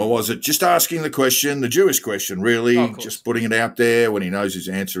 Or was it just asking the question, the Jewish question, really, just putting it out there when he knows his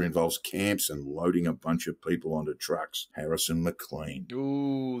answer involves camps and loading a bunch of people onto trucks? Harrison McLean.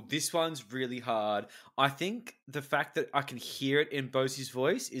 Ooh, this one's really hard. I think the fact that I can hear it in Bozzi's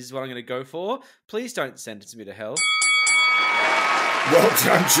voice is what I'm going to go for. Please don't sentence me to hell. Well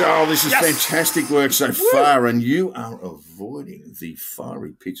done, Joel. This is fantastic work so far, and you are avoiding the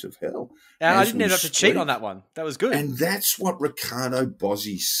fiery pits of hell. I didn't even have to cheat on that one. That was good. And that's what Ricardo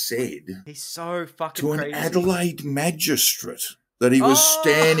Bozzi said He's so fucking to an crazy. Adelaide magistrate that he was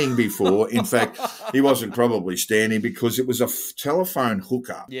standing before. In fact, he wasn't probably standing because it was a telephone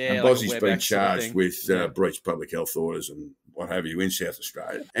hookup. Yeah, and like a Bozzi's WebEx been sort of charged thing. with breach public health orders and what have you in South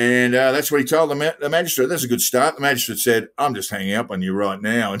Australia. And that's what he told the magistrate. That's a good start. The magistrate said, I'm just hanging up on you right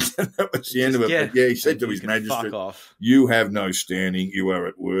now. And that was the end of it. Yeah. But yeah, he said to his Fuck magistrate, off. you have no standing. You are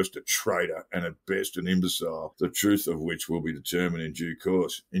at worst a traitor and at best an imbecile, the truth of which will be determined in due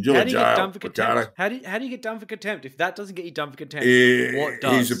course. Enjoy How do you jail, get done for Ricardo. contempt? How do you get done for contempt? If that doesn't get you done for contempt, what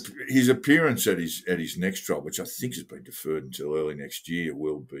does? His appearance at his next trial, which I think has been deferred until early next year,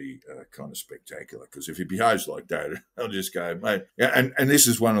 will be kind of spectacular. Because if he behaves like that, they'll just go, mate. Yeah, and this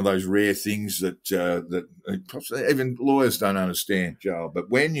is one of those rare things that even lawyers don't understand, Joel. But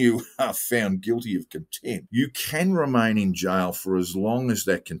when you are found guilty of contempt, you can remain in jail for as long as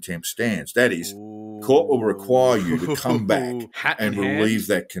that contempt stands. That is, court will require you to come back and relieve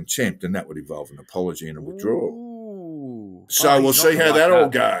that contempt, and that would involve an apology and a withdrawal. So we'll see how that all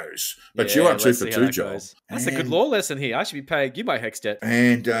goes. But you are 2 for 2, Joel. That's a good law lesson here. I should be paying you my hex debt.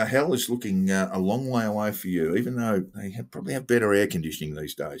 And hell is looking a long way away for you, even though they probably have better air conditioning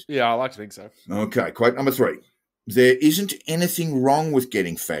these days. Yeah, I like to think so. Okay, quote number 3. There isn't anything wrong with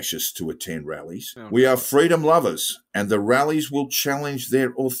getting fascists to attend rallies. Oh, we are freedom lovers, and the rallies will challenge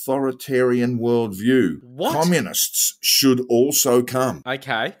their authoritarian worldview. What? Communists should also come.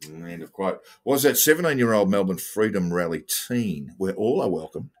 Okay. End of quote. Was that 17-year-old Melbourne Freedom Rally teen, where all are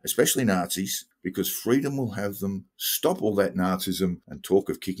welcome, especially Nazis, because freedom will have them stop all that Nazism and talk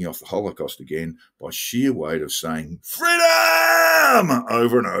of kicking off the Holocaust again by sheer weight of saying, freedom,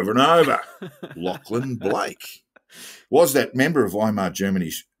 over and over and over. Lachlan Blake. Was that member of Weimar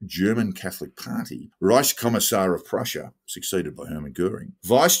Germany's German Catholic Party, Reichskommissar of Prussia, succeeded by Hermann Goering,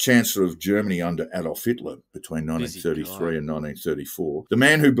 Vice-Chancellor of Germany under Adolf Hitler between 1933 and 1934, the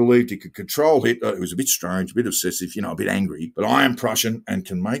man who believed he could control Hitler, who was a bit strange, a bit obsessive, a bit angry, but I am Prussian and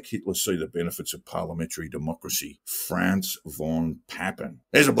can make Hitler see the benefits of parliamentary democracy, Franz von Papen.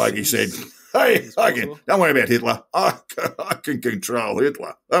 There's a bloke, he said, hey, don't worry about Hitler. I can control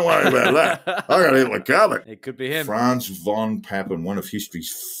Hitler. Don't worry about that. I got Hitler covered. It could be him. Franz von Papen, one of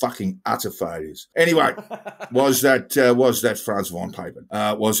history's fucking utter failures. Anyway, was that Franz von Papen?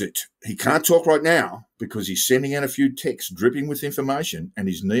 Was it? He can't talk right now because he's sending out a few texts dripping with information, and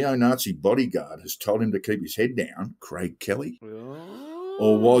his neo-Nazi bodyguard has told him to keep his head down, Craig Kelly?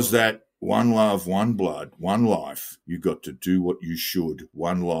 Or was that one love, one blood, one life? You got to do what you should.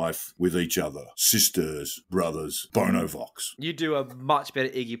 One life with each other. Sisters, brothers, Bono Vox. You do a much better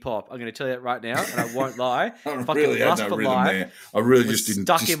Iggy Pop. I'm going to tell you that right now, and I won't lie. I Fucking really had Lust no for rhythm Life there. I really was just didn't.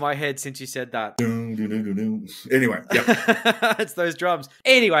 stuck in my head since you said that. Anyway, yep. It's those drums.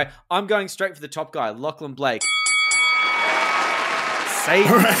 Anyway, I'm going straight for the top guy, Lachlan Blake. Save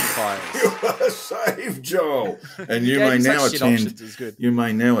fires. You are saved, Joel. And you gave may me such now shit options, it attend. was good. You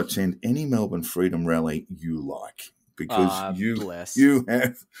may now attend any Melbourne Freedom Rally you like, because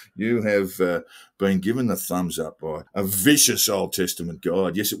you have been given the thumbs up by a vicious Old Testament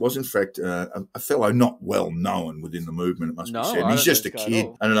guide. Yes, it was in fact a fellow not well known within the movement. It must be said. He's just a kid,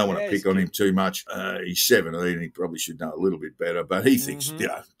 and I don't want to pick on him too much. He's 17, and he probably should know a little bit better. But he thinks,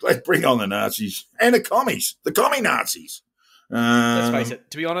 let's bring on the Nazis and the commies, the commie Nazis. Let's face it.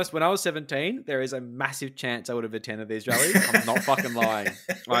 To be honest, when I was 17, there is a massive chance I would have attended these rallies. I'm not fucking lying.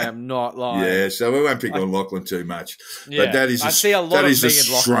 I am not lying. Yeah, so we won't pick on Lachlan too much. Yeah, but that is I see a lot of me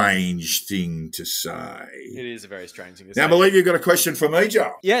in Lachlan. strange thing to say. It is a very strange thing to say. Now, I believe you've got a question for me,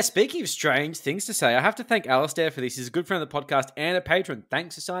 Joe. Yeah, speaking of strange things to say, I have to thank Alistair for this. He's a good friend of the podcast and a patron.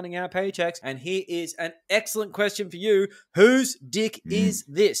 Thanks for signing our paychecks. And here is an excellent question for you. Whose dick is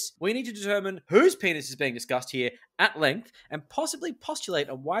this? We need to determine whose penis is being discussed here at length and possibly postulate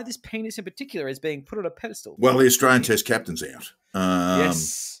on why this penis in particular is being put on a pedestal. Well, the Australian Test captain's out.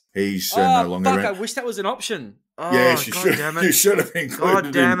 Yes. He's no longer around. I wish that was an option. Oh, yes, God you should have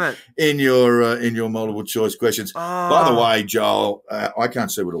included it in your multiple choice questions. By the way, Joel, I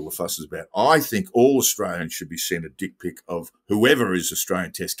can't see what all the fuss is about. I think all Australians should be sent a dick pic of whoever is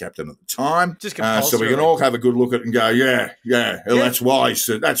Australian Test captain at the time, just so we can all have a good look at it and go, yeah, that's why he's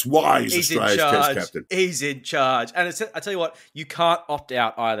Australia's Test captain. He's in charge, and I tell you what, you can't opt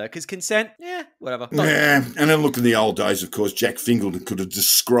out either because consent, whatever. Yeah, and then look in the old days, of course, Jack Fingleton could have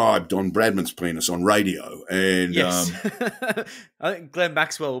described Don Bradman's penis on radio, and And Yes. I think Glenn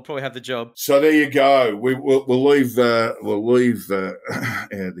Maxwell will probably have the job. so there you go. We'll leave the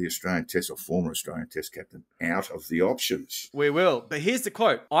Australian Test or former Australian Test captain out of the options. We will. But here's the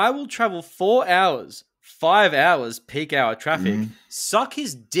quote. I will travel 4 hours, 5 hours peak hour traffic, suck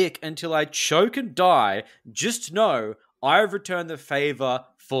his dick until I choke and die. Just know I've returned the favour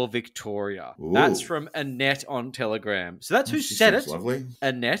for Victoria. Ooh. That's from Annette on Telegram. So that's who She said sounds it. lovely.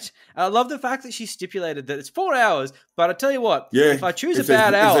 Annette. I love the fact that she stipulated that it's 4 hours, but I tell you what, Yeah. if I choose if a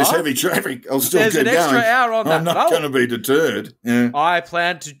bad hour, if there's heavy traffic, I'll still there's keep an extra going. hour on that. I'm not going to be deterred. Yeah. I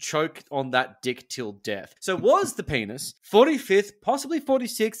plan to choke on that dick till death. So was the penis 45th, possibly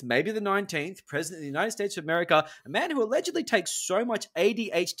 46th, maybe the 19th president of the United States of America, a man who allegedly takes so much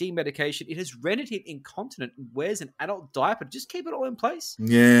ADHD medication it has rendered him incontinent and wears an adult diaper to just keep it all in place?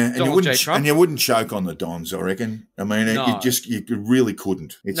 Yeah, and Donald J. Trump. you wouldn't choke on the Dons, I reckon. I mean, No. you really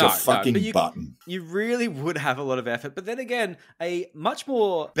couldn't. It's No, a fucking but button. You really would have a lot of effort. But then again, a much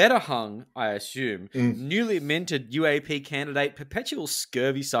more better hung, I assume, newly minted UAP candidate, perpetual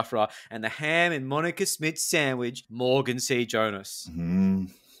scurvy sufferer, and the ham in Monica Smith's sandwich, Morgan C. Jonas. Yeah.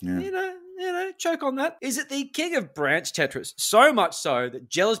 You know, choke on that. Is it the king of branch Tetris? So much so that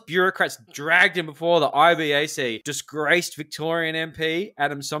jealous bureaucrats dragged him before the IBAC, disgraced Victorian MP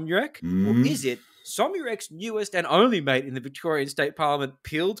Adam Somyurek? Or is it Somyurek's newest and only mate in the Victorian State Parliament,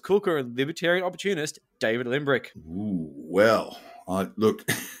 peeled cooker and libertarian opportunist, David Limbrick? Ooh, well, look,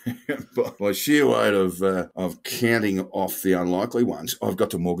 by sheer weight of counting off the unlikely ones, I've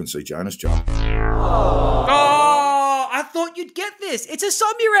got to Morgan C. Jonas, John. Oh, I thought you'd get this. It's a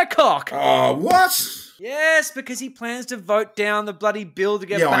Somyurek cock. Oh, what? Yes, because he plans to vote down the bloody bill to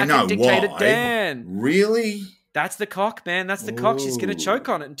get Yeah, I back know at dictator why. Dan. Really? That's the cock, man. That's the cock. She's going to choke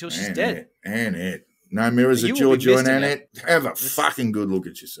on it until she's dead. Annette. No mirrors You at will be Georgia and missed, Annette. Have a fucking good look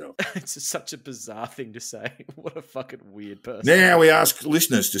at yourself. It's such a bizarre thing to say. What a fucking weird person. Now we ask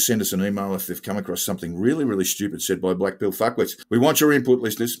listeners to send us an email if they've come across something really, really stupid said by Black Pill Fuckwits. We want your input,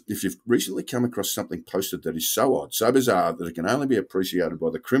 listeners. If you've recently come across something posted that is so odd, so bizarre that it can only be appreciated by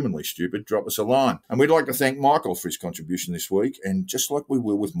the criminally stupid, drop us a line. And we'd like to thank Michael for his contribution this week. And just like we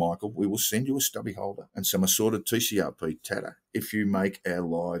will with Michael, we will send you a stubby holder and some assorted TCRP tatter if you make our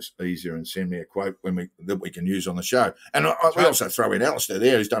lives easier and send me a quote that we can use on the show. And we also throw in Alistair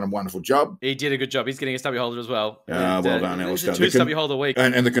there, who's done a wonderful job. He did a good job. He's getting a stubby holder as well. Well done, It's Alistair. a 2 stubby holder week.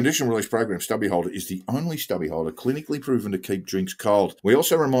 And the conditional release program stubby holder is the only stubby holder clinically proven to keep drinks cold. We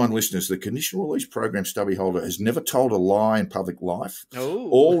also remind listeners the conditional release program stubby holder has never told a lie in public life. Oh.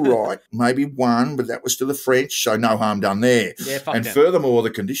 All right, maybe one, but that was to the French, so no harm done there. Yeah, fuck and them. furthermore, the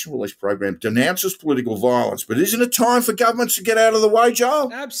conditional release program denounces political violence, but isn't it time for governments to get out of the way,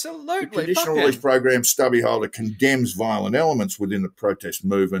 Joel? Absolutely. The conditional Fuck release them. program stubby holder condemns violent elements within the protest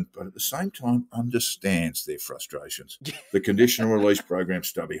movement, but at the same time understands their frustrations. The conditional release program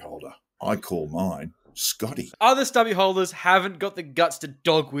stubby holder. I call mine Scotty. Other stubby holders haven't got the guts to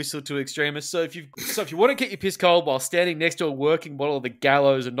dog whistle to extremists. So if you want to keep your piss cold while standing next to a working model of the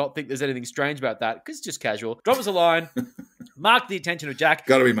gallows and not think there's anything strange about that, because it's just casual, drop us a line. Mark the attention of Jack.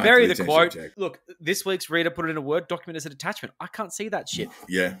 Gotta be marked Bury the the attention quote. of Jack. Look, this week's reader put it in a Word document as an attachment. I can't see that shit.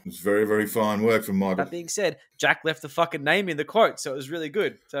 Yeah, it's very, very fine work from Michael. That being said, Jack left the fucking name in the quote, so it was really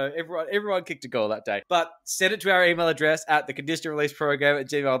good. So everyone kicked a goal that day. But send it to our email address at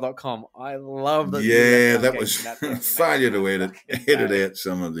theconditionalreleaseprogram@gmail.com. I love that. Yeah, that was failure to edit out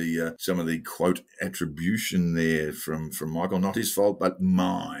some of the quote attribution there from Michael. Not his fault, but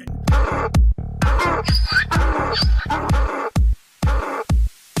mine.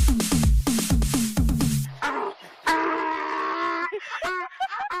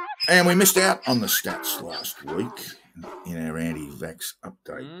 And we missed out on the stats last week in our anti-vax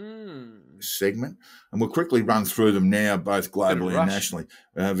update segment. And we'll quickly run through them now, both globally and nationally.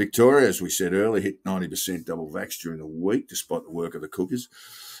 Victoria, as we said earlier, hit 90% double vax during the week, despite the work of the cookers.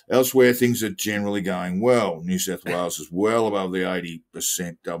 Elsewhere, things are generally going well. New South Wales is well above the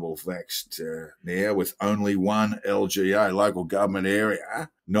 80% double vaxxed now, with only one LGA, local government area,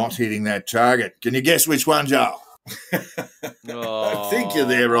 not hitting that target. Can you guess which one, Joel? I think you're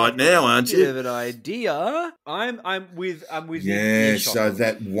there right now, aren't you? Bit of an idea. I'm with Yeah, you. so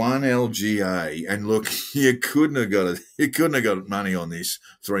that one LGA, and look, you couldn't have got money on this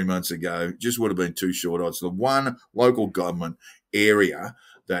 3 months ago. Just would have been too short odds. The one local government area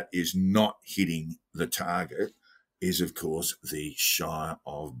that is not hitting the target is, of course, the Shire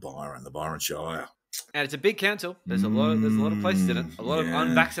of Byron, the Byron Shire. And it's a big council. There's a lot of places in it. A lot of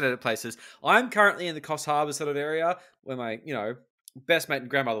unvaccinated places. I'm currently in the Coffs Harbour sort of area where my, best mate and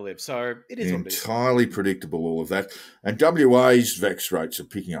grandmother live. So it is what it is. Entirely predictable, all of that. And WA's vax rates are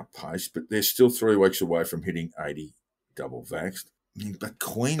picking up pace, but they're still 3 weeks away from hitting 80 double vaxxed. But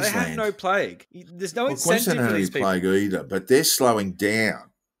Queensland... They have no plague. There's no incentive Queensland for don't have these any people. plague either, but they're slowing down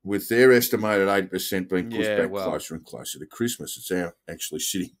with their estimated 8% being pushed back closer and closer to Christmas. It's now actually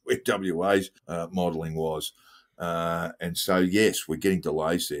sitting where WA's modelling was. And so, yes, we're getting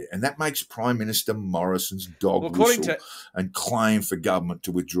delays there. And that makes Prime Minister Morrison's dog whistle and claim for government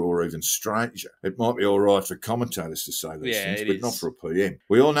to withdraw even stranger. It might be all right for commentators to say these things, but not for a PM.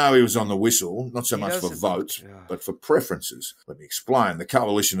 We all know he was on the whistle, not so much for votes, but for preferences. Let me explain. The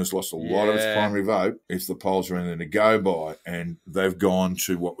coalition has lost a lot of its primary vote if the polls are anything to go by, and they've gone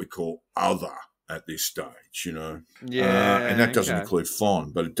to what we call other at this stage, you know. And that doesn't include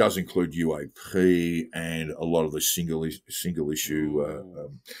FON, but it does include UAP and a lot of the single issue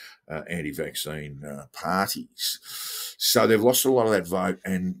anti-vaccine parties. So they've lost a lot of that vote,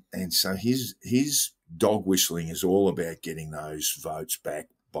 and so his dog whistling is all about getting those votes back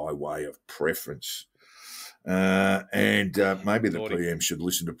by way of preference. Maybe the PM should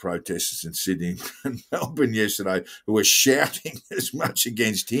listen to protesters in Sydney and Melbourne yesterday who were shouting as much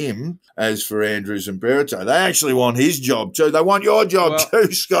against him as for Andrews and Berto. They actually want his job too. They want your job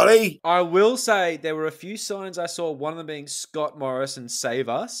too, Scotty. I will say there were a few signs I saw. One of them being Scott Morrison save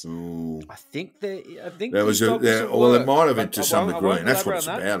us. Ooh. I think there was it might have been to some degree, and that's what it's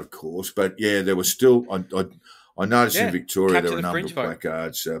about, of course. But yeah, there was still. I noticed in Victoria there were a number of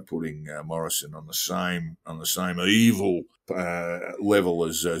placards putting Morrison on the same evil level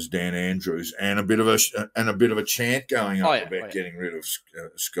as Dan Andrews, and a bit of a chant going on about getting rid of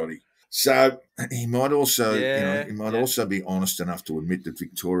Scotty. So he might also, also be honest enough to admit that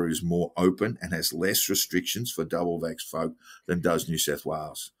Victoria is more open and has less restrictions for double vax folk than does New South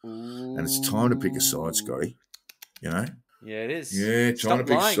Wales. Ooh. And it's time to pick a side, Scotty. You know. Yeah, it is. Yeah, trying to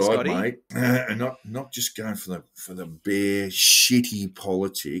pick a side, Scotty. Mate, and not just going for the bare shitty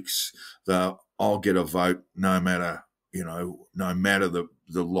politics. I'll get a vote no matter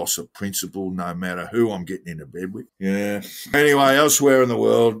the loss of principle, no matter who I'm getting into bed with. Yeah. Anyway, elsewhere in the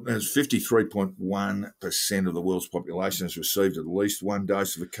world, there's 53.1% of the world's population has received at least one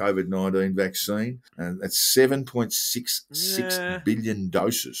dose of a COVID-19 vaccine, and that's 7.66 billion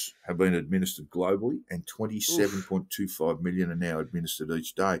doses have been administered globally, and 27.25 million are now administered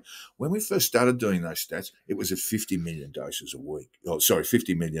each day. When we first started doing those stats, it was at 50 million doses a week.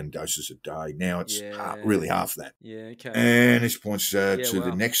 50 million doses a day. Now it's really half that. Yeah, okay. And this points to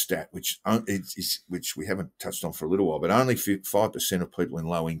the next stat, which we haven't touched on for a little while, but only 5% of people in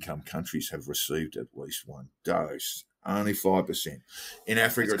low-income countries have received at least one dose. Only 5%. In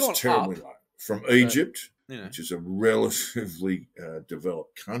Africa, it's terribly low. From Egypt, which is a relatively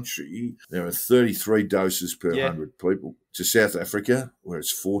developed country, there are 33 doses per 100 people. To South Africa, where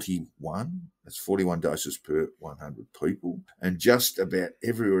it's 41. That's 41 doses per 100 people. And just about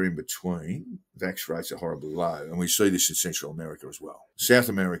everywhere in between, vax rates are horribly low. And we see this in Central America as well. South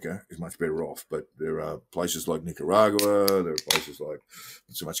America is much better off, but there are places like Nicaragua, there are places like,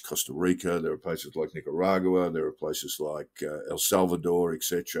 not so much Costa Rica, there are places like Nicaragua, there are places like El Salvador,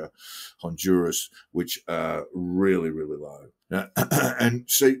 etc., Honduras, which are really, really low. Now, and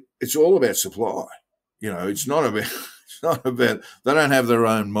see, it's all about supply. You know, it's not about... they don't have their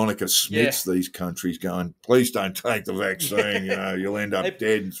own Monica Smiths, these countries, going, please don't take the vaccine, you'll end up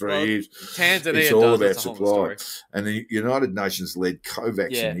dead in 3 years. Tanzania it's all about supply. And the United Nations-led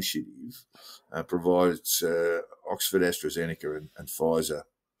COVAX initiative provides Oxford, AstraZeneca and Pfizer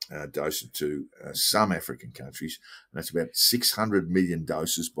doses to some African countries. And that's about 600 million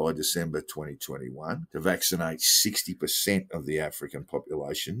doses by December 2021 to vaccinate 60% of the African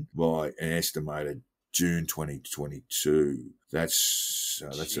population by an estimated June 2022. That's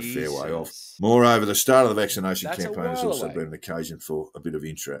a fair way off. Moreover, the start of the vaccination campaign has also been an occasion for a bit of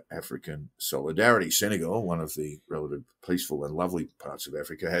intra-African solidarity. Senegal, one of the relative peaceful and lovely parts of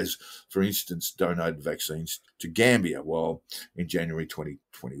Africa, has, for instance, donated vaccines to Gambia, while in January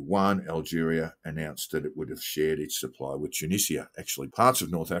 2021, Algeria announced that it would have shared its supply with Tunisia. Actually, parts of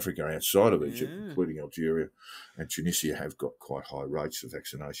North Africa outside of Egypt, including Algeria and Tunisia, have got quite high rates of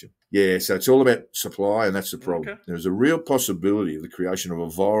vaccination. Yeah, so it's all about supply, and that's the problem. Okay. There's a real possibility of the creation of a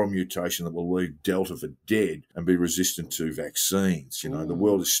viral mutation that will leave Delta for dead and be resistant to vaccines. You know, the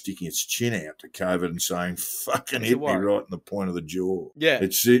world is sticking its chin out to COVID and saying, fucking hit me right in the point of the jaw. Yeah.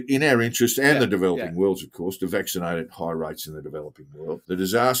 It's in our interest and the developing world's, of course, to vaccinate at high rates in the developing world. The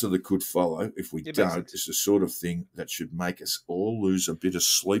disaster that could follow if we don't is the sort of thing that should make us all lose a bit of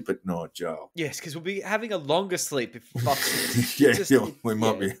sleep at night, Joel. Yes, because we'll be having a longer sleep if we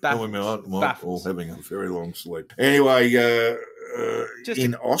might be all having a very long sleep. Anyway, Just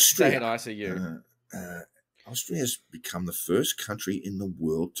in to Austria, say it nicer, you. Austria has become the first country in the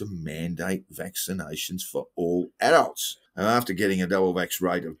world to mandate vaccinations for all adults. And after getting a double vax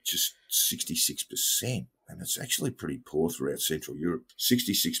rate of just 66%, and it's actually pretty poor throughout Central Europe,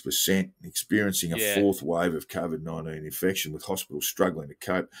 66% experiencing a fourth wave of COVID-19 infection with hospitals struggling to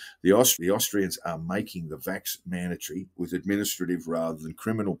cope. The Austrians are making the vax mandatory with administrative rather than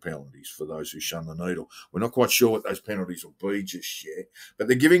criminal penalties for those who shun the needle. We're not quite sure what those penalties will be just yet, but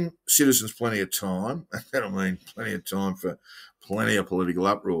they're giving citizens plenty of time. That'll mean plenty of time for plenty of political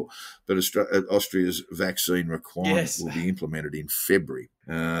uproar. But Austria's vaccine requirement will be implemented in February.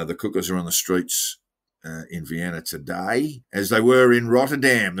 The cookers are on the streets in Vienna today, as they were in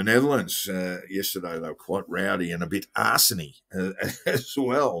Rotterdam, the Netherlands. Yesterday they were quite rowdy and a bit arsony as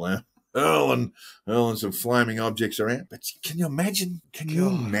well. Hurling some flaming objects around. But can you imagine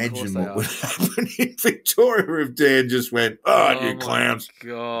what would happen in Victoria if Dan just went, you clowns,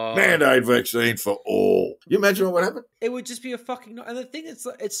 mandate vaccine for all? You imagine what would happen? It would just be a fucking... And the thing is,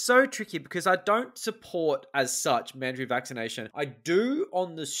 it's so tricky because I don't support, as such, mandatory vaccination. I do,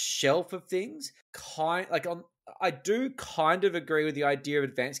 on the shelf of things, I do kind of agree with the idea of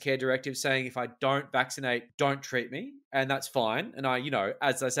advanced care directive saying if I don't vaccinate, don't treat me. And that's fine. And I,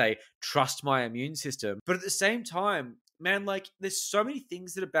 as I say, trust my immune system. But at the same time, man, there's so many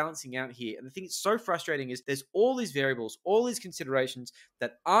things that are balancing out here. And the thing that's so frustrating is there's all these variables, all these considerations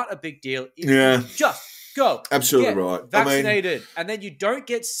that aren't a big deal if you just go absolutely get right vaccinated, and then you don't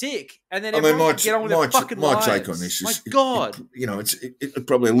get sick, and then everyone can get on with their fucking lives. My take on this is, God, it's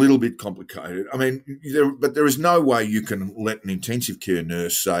probably a little bit complicated. I mean, there is no way you can let an intensive care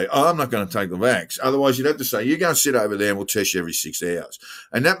nurse say, I'm not going to take the vax. Otherwise, you'd have to say, you go and sit over there and we'll test you every 6 hours.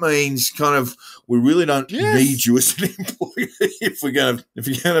 And that means kind of, we really don't need you as an employee if you're going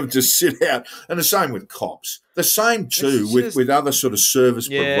to just sit out. And the same with cops. The same too with other sort of service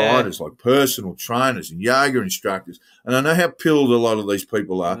providers like personal trainers and yoga instructors. And I know how pilled a lot of these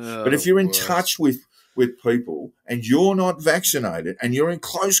people are, but if you're in touch with people and you're not vaccinated and you're in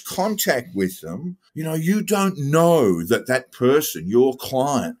close contact with them, you don't know that person, your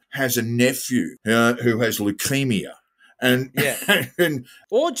client, has a nephew who has leukemia. And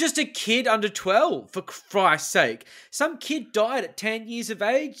or just a kid under 12, for Christ's sake. Some kid died at 10 years of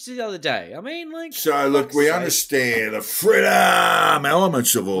age the other day. I mean, So, look, we understand the freedom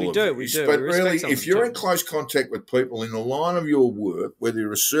elements of all of this. We do. But really, if you're in close contact with people in the line of your work, whether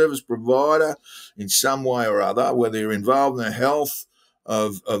you're a service provider in some way or other, whether you're involved in the health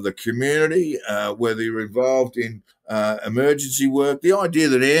of the community, whether you're involved in emergency work, the idea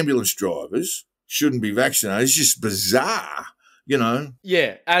that ambulance drivers shouldn't be vaccinated is just bizarre,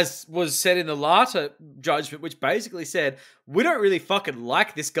 Yeah, as was said in the latter judgment, which basically said, we don't really fucking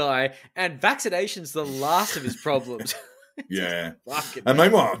like this guy, and vaccination's the last of his problems. Yeah. And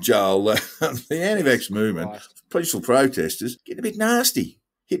meanwhile, Joel, the anti-vax movement, peaceful protesters, getting a bit nasty,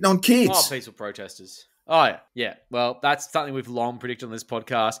 hitting on kids. Oh, peaceful protesters. Oh, yeah. Yeah. Well, that's something we've long predicted on this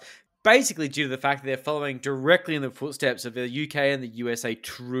podcast. Basically due to the fact that they're following directly in the footsteps of the UK and the USA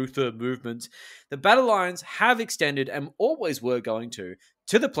truther movements. The battle lines have extended and always were going to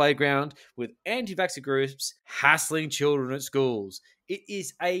the playground with anti-vaxxer groups hassling children at schools. It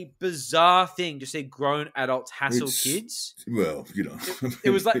is a bizarre thing to see grown adults hassle kids. Well,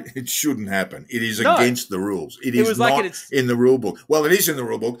 it was like it shouldn't happen. It is against the rules. It is not in the rule book. Well, it is in the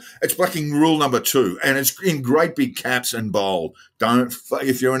rule book. It's fucking rule number 2, and it's in great big caps and bold.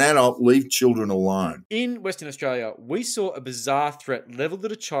 If you're an adult, leave children alone. In Western Australia, we saw a bizarre threat leveled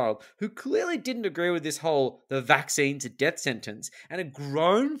at a child who clearly didn't agree with this whole the vaccine to death sentence, and a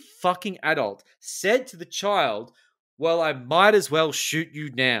grown fucking adult said to the child, well, I might as well shoot you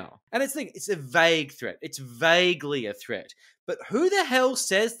now. And it's a vague threat. It's vaguely a threat. But who the hell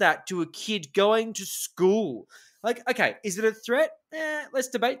says that to a kid going to school? Okay, is it a threat? Let's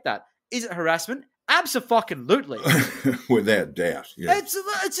debate that. Is it harassment? Abso-fucking-lutely. Without doubt. Yeah.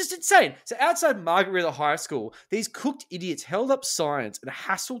 It's just insane. So outside Margaret River High School, these cooked idiots held up signs and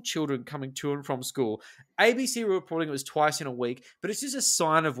hassled children coming to and from school. ABC were reporting it was twice in a week, but it's just a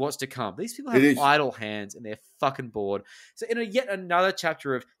sign of what's to come. These people have idle hands and they're fucking bored. So in yet another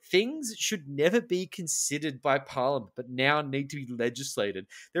chapter of things should never be considered by Parliament, but now need to be legislated,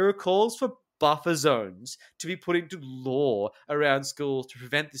 there are calls for buffer zones to be put into law around schools to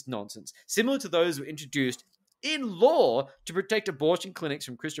prevent this nonsense, similar to those that were introduced in law to protect abortion clinics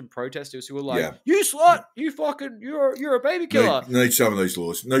from Christian protesters who were like, Yeah. you slut, you're a baby killer. Need some of these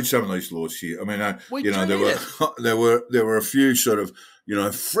laws. Need some of these laws here. I mean, We you know, do need there were a few sort of, you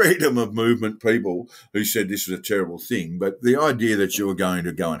know, freedom of movement people who said this was a terrible thing. But the idea that you were going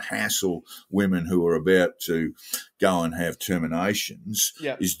to go and hassle women who are about to go and have terminations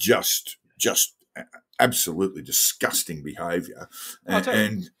is just absolutely disgusting behaviour,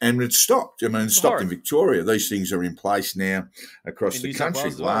 and it stopped. I mean, it stopped in Victoria. These things are in place now across the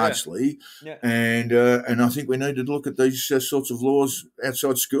country largely, and I think we need to look at these sorts of laws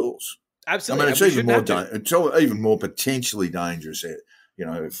outside schools. Absolutely, I mean, it's even more potentially dangerous, you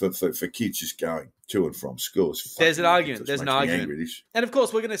know, for kids just going to and from school. There's an argument. And of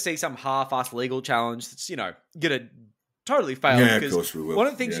course, we're going to see some half-assed legal challenge that's, you know, going to totally fail. Yeah, of course we will. One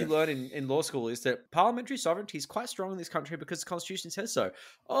of the things you learn in law school is that parliamentary sovereignty is quite strong in this country because the Constitution says so.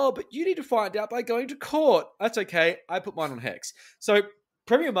 Oh, but you need to find out by going to court. That's okay. I put mine on Hex. So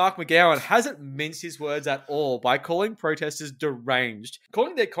Premier Mark McGowan hasn't minced his words at all by calling protesters deranged,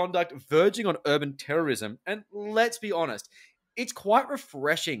 calling their conduct verging on urban terrorism. And let's be honest, it's quite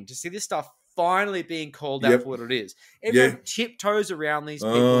refreshing to see this stuff finally being called out for what it is. Everyone tiptoes around these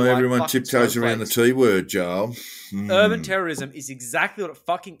people. Oh, like everyone tiptoes around the T word, Joel. Urban terrorism is exactly what it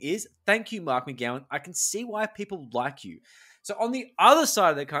fucking is. Thank you, Mark McGowan. I can see why people like you. So on the other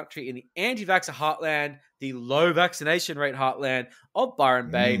side of the country, in the anti-vaxxer heartland, the low vaccination rate heartland of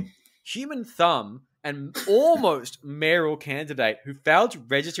Byron Bay, Human Thumb and almost mayoral candidate who failed to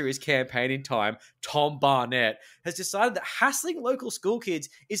register his campaign in time, Tom Barnett, has decided that hassling local school kids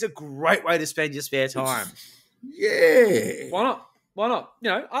is a great way to spend your spare time. Yeah. Why not? Why not?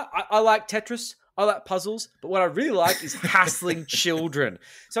 You know, I like Tetris. I like puzzles, but what I really like is hassling children.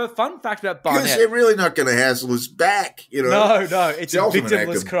 So a fun fact about Barnett... Because they're really not going to hassle us back, you know. No, it's a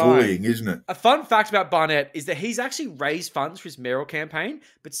victimless crime. Bullying, isn't it? A fun fact about Barnett is that he's actually raised funds for his mayoral campaign,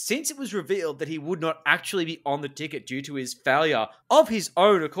 but since it was revealed that he would not actually be on the ticket due to his failure of his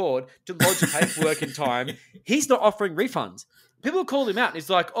own accord to lodge paperwork in time, he's not offering refunds. People called him out and he's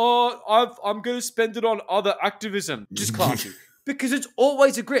like, I'm going to spend it on other activism. Just classy. Because it's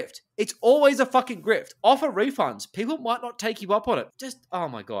always a grift. It's always a fucking grift. Offer refunds. People might not take you up on it. Just, oh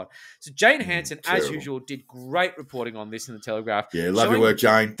my God. So Jane Hansen, as usual, did great reporting on this in the Telegraph. Yeah, love your work,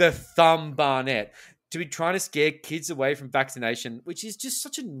 Jane. The Thumb Barnett to be trying to scare kids away from vaccination, which is just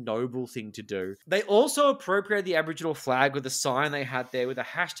such a noble thing to do. They also appropriated the Aboriginal flag with a sign they had there with a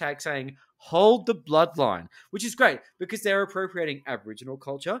hashtag saying, "Hold the bloodline," which is great because they're appropriating Aboriginal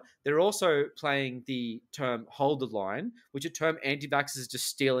culture. They're also playing the term "hold the line," which a term anti-vaxxers is just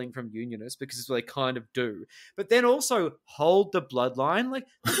stealing from unionists because it's what they kind of do. But then also "hold the bloodline." Like,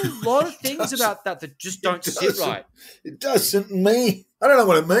 there's a lot of things about that just don't sit right. It doesn't mean... I don't know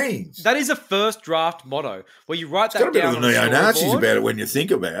what it means. That is a first draft motto where you write that down. It's got a bit of the neo-Nazis about it when you think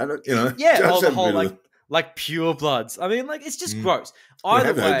about it, you know. Yeah, the whole like pure bloods. I mean, like, it's just gross.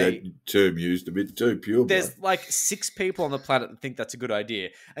 Either way, heard that term used a bit too, pure blood. There's like 6 people on the planet that think that's a good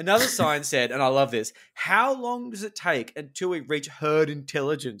idea. Another sign said, and I love this, "How long does it take until we reach herd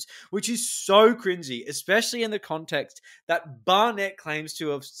intelligence?" Which is so cringy, especially in the context that Barnett claims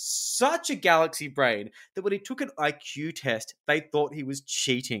to have such a galaxy brain that when he took an IQ test, they thought he was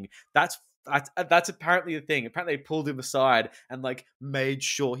cheating. That's apparently the thing. Apparently they pulled him aside and like made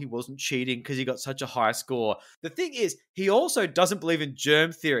sure he wasn't cheating because he got such a high score. The thing is, he also doesn't believe in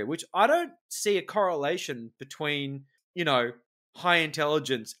germ theory, which I don't see a correlation between, you know, high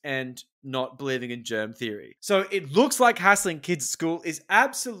intelligence and not believing in germ theory. So it looks like hassling kids at school is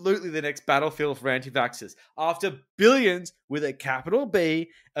absolutely the next battlefield for anti-vaxxers. After billions, with a capital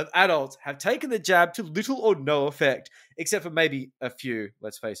B, of adults have taken the jab to little or no effect, except for maybe a few,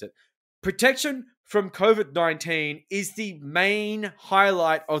 let's face it. Protection from COVID-19 is the main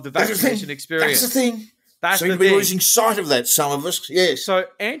highlight of the vaccination experience. That's the thing. That's so you'll be losing sight of that, some of us. Yes. So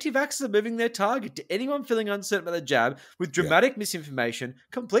anti-vaxxers are moving their target to anyone feeling uncertain about the jab with dramatic misinformation,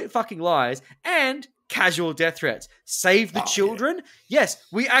 complete fucking lies, and casual death threats. Save the children? Yeah. Yes,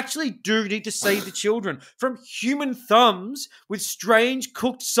 we actually do need to save the children from human thumbs with strange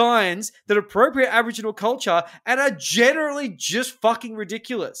cooked signs that appropriate Aboriginal culture and are generally just fucking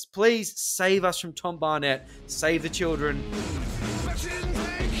ridiculous. Please save us from Tom Barnett. Save the children.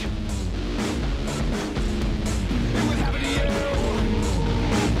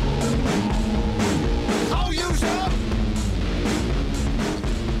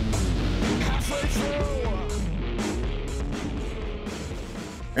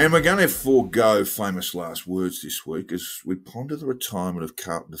 And we're going to forego famous last words this week as we ponder the retirement of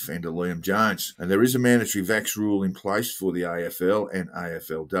Carlton defender Liam Jones. And there is a mandatory vax rule in place for the AFL and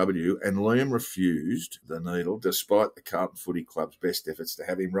AFLW, and Liam refused the needle despite the Carlton Footy Club's best efforts to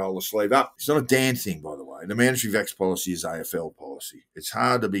have him roll the sleeve up. It's not a Dan thing, by the way. The mandatory vax policy is AFL policy. It's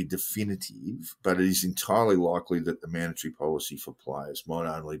hard to be definitive, but it is entirely likely that the mandatory policy for players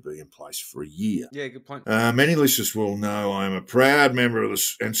might only be in place for a year. Yeah, good point. Many listeners will know I am a proud member of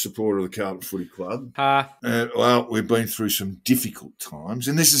and supporter of the Carlton Footy Club. Well, we've been through some difficult times,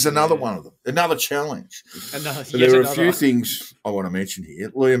 and this is another one of them, another challenge. There are a few things I want to mention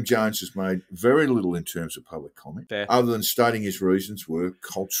here. Liam Jones has made very little in terms of public comment, other than stating his reasons were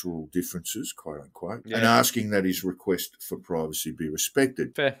cultural differences, quote unquote, and asking that his request for privacy be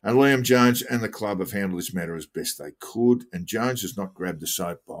respected. Fair. And Liam Jones and the club have handled this matter as best they could, and Jones has not grabbed the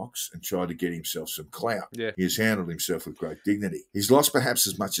soapbox and tried to get himself some clout. Yeah. He has handled himself with great dignity. He's lost perhaps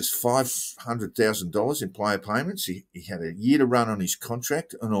as much as $500,000 in player payments. He had a year to run on his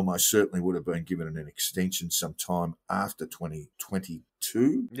contract and almost certainly would have been given an extension sometime after 2022.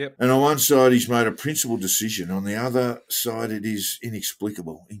 Yep. And on one side, he's made a principled decision. On the other side, it is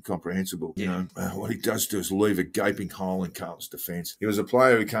inexplicable, incomprehensible. Yeah. What he does do is leave a gaping hole in Carlton's defence. He was a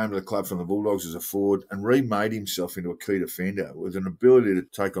player who came to the club from the Bulldogs as a forward and remade himself into a key defender with an ability to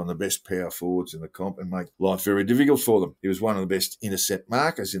take on the best power forwards in the comp and make life very difficult for them. He was one of the best intercept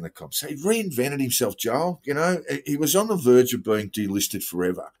markers in the comp. So he reinvented himself, Joel. He was on the verge of being delisted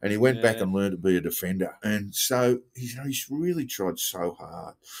forever, and he went back and learned to be a defender. And so he's really tried so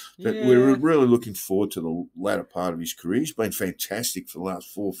hard that we're really looking forward to the latter part of his career. He's been fantastic for the last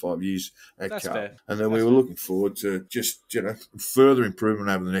 4 or 5 years at Carlton, and then we were looking forward to just further improvement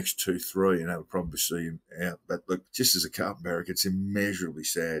over the next 2-3, and that would probably see him out. But look, just as a Carlton barrack, it's immeasurably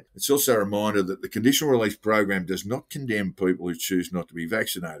sad. It's also a reminder that the conditional release program does not condemn people who choose not to be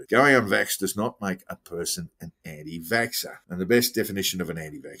vaccinated. Going unvaxxed does not make a person an anti-vaxxer. And the best definition of an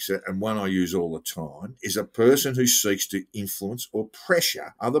anti-vaxxer, and one I use all the time, is a person who seeks to influence or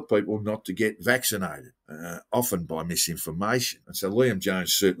pressure other people not to get vaccinated, often by misinformation. And so Liam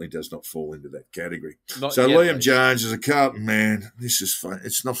Jones certainly does not fall into that category. Liam Jones, as a Carlton man,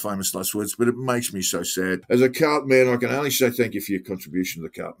 it's not famous last words, but it makes me so sad. As a Carlton man, I can only say thank you for your contribution to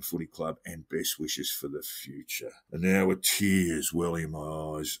the Carlton Footy Club and best wishes for the future. And now with tears welling in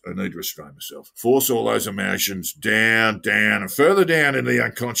my eyes, I need to restrain myself. Force all those emotions down, and further down into the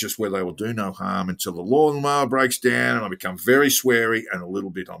unconscious where they will do no harm until the lawnmower breaks down and I become very sweary and a little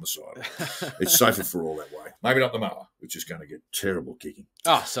bit homicidal. It's safer for all that way. Maybe not the mower, which is going to get terrible kicking.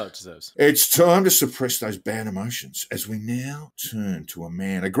 So it deserves. It's time to suppress those bad emotions as we now turn to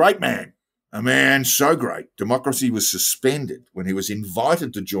a great man. A man so great, democracy was suspended when he was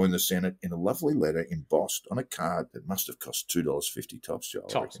invited to join the Senate in a lovely letter embossed on a card that must have cost $2.50 tops, Joel.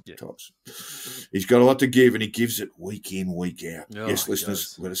 Tops. He's got a lot to give, and he gives it week in, week out. Yes,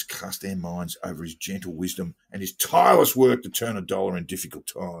 listeners, let us cast our minds over his gentle wisdom and his tireless work to turn a dollar in difficult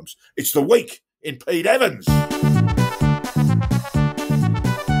times. It's the week in Pete Evans.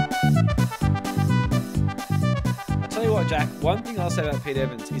 Tell you what, Jack, one thing I'll say about Pete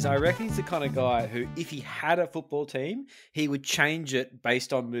Evans is I reckon he's the kind of guy who, if he had a football team, he would change it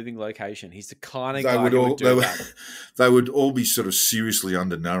based on moving location. He's the kind of guy who would do that. They would all be sort of seriously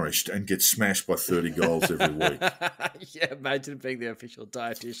undernourished and get smashed by 30 goals every week. Yeah, imagine being the official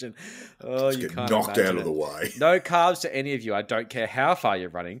dietitian. You can't knocked out of the way. No carbs to any of you. I don't care how far you're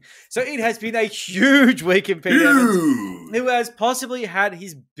running. So it has been a huge week in Pete Evans, who has possibly had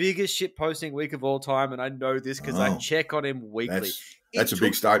his biggest shit posting week of all time, and I know this because I check on him weekly. That's a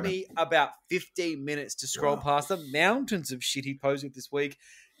big statement. It took me about 15 minutes to scroll past the mountains of shit he posted this week.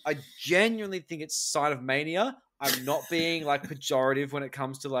 I genuinely think it's a sign of mania. I'm not being pejorative when it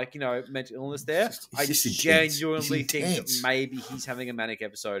comes to mental illness there. I genuinely think that maybe he's having a manic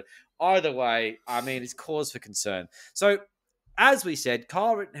episode. Either way, I mean, it's cause for concern. So, as we said,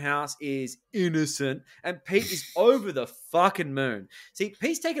 Kyle Rittenhouse is innocent and Pete is over the fucking moon. See,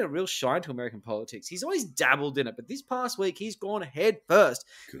 Pete's taken a real shine to American politics. He's always dabbled in it, but this past week, he's gone head first.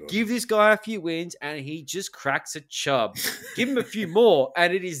 Give this guy a few wins and he just cracks a chub. Give him a few more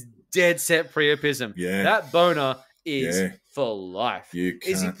and it is dead set priapism. Yeah. That boner is for life. You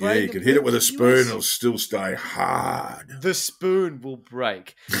can't. You could hit it with a spoon, it'll still stay hard. The spoon will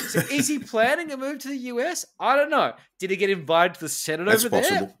break. So is he planning a move to the US? I don't know. Did he get invited to the Senate over there? That's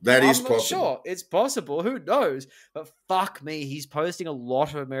possible. That is possible. I'm not sure. It's possible. Who knows? But fuck me, he's posting a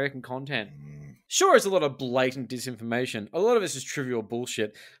lot of American content. Sure, it's a lot of blatant disinformation. A lot of it's just trivial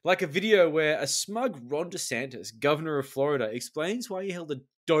bullshit. Like a video where a smug Ron DeSantis, governor of Florida, explains why he held a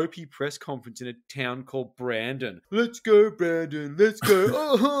dopey press conference in a town called Brandon. Let's go, Brandon. Let's go.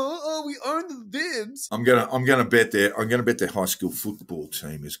 Oh, we own the Vibs. I'm gonna bet their high school football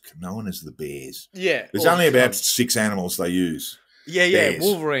team is known as the Bears. Yeah. There's only about 6 animals they use. Yeah, Bears.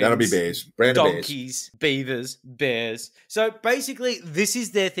 Wolverines. That'll be bears. Brandon Donkeys, beavers, bears. So basically, this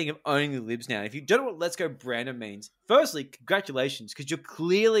is their thing of owning the libs now. If you don't know what Let's Go Brandon means, firstly, congratulations, because you're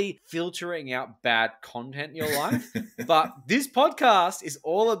clearly filtering out bad content in your life. But this podcast is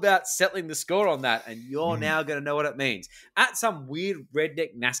all about settling the score on that, and you're now going to know what it means. At some weird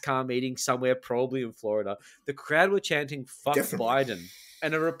redneck NASCAR meeting somewhere, probably in Florida, the crowd were chanting, "Fuck Biden."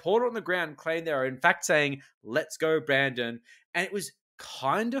 And a reporter on the ground claimed they are in fact saying, "Let's go, Brandon." And it was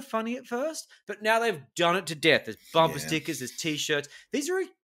kind of funny at first, but now they've done it to death. There's bumper stickers, there's T-shirts. This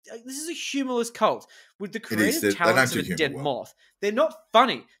is a humorless cult with the creative talents of a dead moth. They're not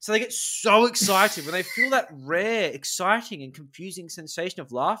funny, so they get so excited when they feel that rare, exciting, and confusing sensation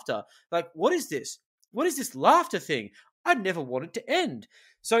of laughter. Like, what is this? What is this laughter thing? I never wanted to end.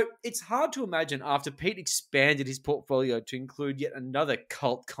 So it's hard to imagine after Pete expanded his portfolio to include yet another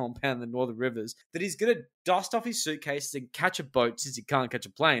cult compound in the Northern Rivers that he's going to dust off his suitcases and catch a boat since he can't catch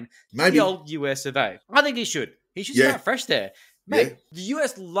a plane. Maybe. The old US of A. I think he should. He should start fresh there. Mate, the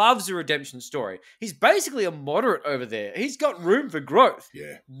US loves a redemption story. He's basically a moderate over there. He's got room for growth.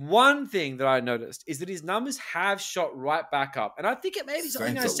 Yeah. One thing that I noticed is that his numbers have shot right back up. And I think it may be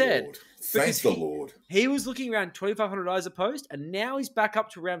something I said. Thank the Lord. He was looking around $2,500 a post, and now he's back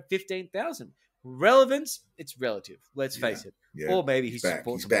up to around 15,000. Relevance, it's relative. Let's face it. Yeah. Or maybe he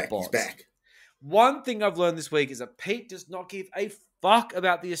supports some bots. He's back. One thing I've learned this week is that Pete does not give a fuck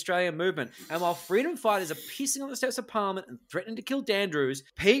about the Australian movement. And while freedom fighters are pissing on the steps of Parliament and threatening to kill Dandrews,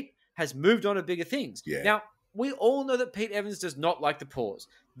 Pete has moved on to bigger things. Yeah. Now, we all know that Pete Evans does not like the pause.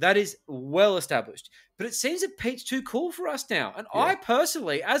 That is well established. But it seems that Pete's too cool for us now. And I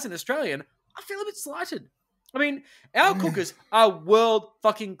personally, as an Australian, I feel a bit slighted. I mean, our cookers are world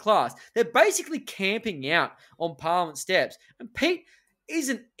fucking class. They're basically camping out on Parliament steps. And Pete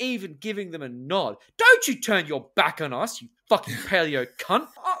isn't even giving them a nod. Don't you turn your back on us, you fucking paleo cunt.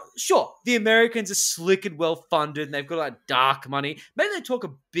 Sure, the Americans are slick and well-funded and they've got like dark money. Maybe they talk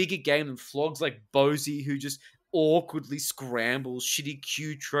a bigger game than flogs like Bosie, who just awkwardly scrambles shitty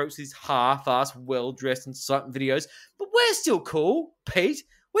Q tropes with his half-assed, well-dressed incitement videos. But we're still cool, Pete.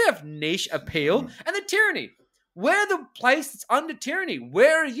 We have niche appeal. And the tyranny. We're the place that's under tyranny.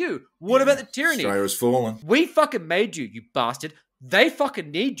 Where are you? What about the tyranny? Australia's fallen. We fucking made you, you bastard. They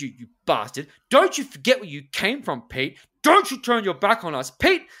fucking need you, you bastard. Don't you forget where you came from, Pete. Don't you turn your back on us.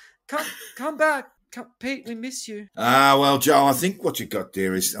 Pete, come back. Pete, we miss you. Well, Joe, I think what you got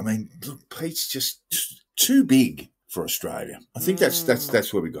there is, I mean, look, Pete's just too big for Australia. I think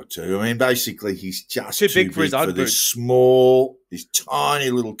that's where we got to. I mean, basically, he's just too big for this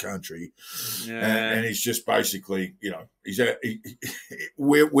tiny little country. Yeah. And he's just basically,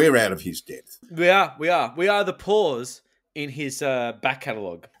 we're out of his depth. We are the pause in his back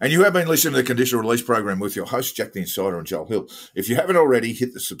catalogue. And you have been listening to the Conditional Release program with your host, Jack the Insider and Joel Hill. If you haven't already,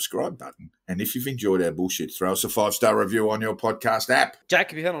 hit the subscribe button. And if you've enjoyed our bullshit, throw us a 5-star review on your podcast app. Jack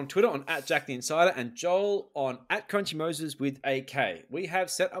can be found on Twitter on @JackTheInsider and Joel on @CrunchyMoses with a K. We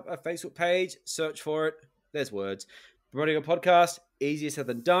have set up a Facebook page. Search for it. There's words. Promoting a podcast, easier said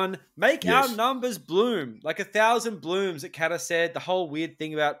than done. Make our numbers bloom. Like 1,000 blooms that Kata said. The whole weird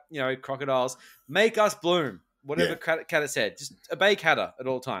thing about, crocodiles. Make us bloom. Whatever Kata said. Just obey Kata at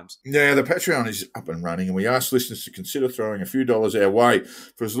all times. Yeah, the Patreon is up and running, and we ask listeners to consider throwing a few dollars our way.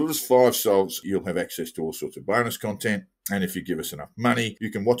 For as little as $5, you'll have access to all sorts of bonus content. And if you give us enough money,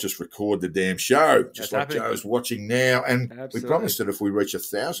 you can watch us record the damn show, just like Joe's watching now. And we promised that if we reach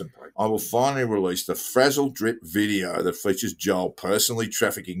 1,000, I will finally release the Frazzle Drip video that features Joel personally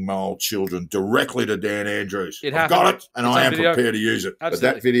trafficking mole children directly to Dan Andrews. I've got it, and I am prepared to use it. Absolutely.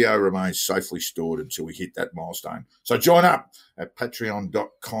 But that video remains safely stored until we hit that milestone. So join up at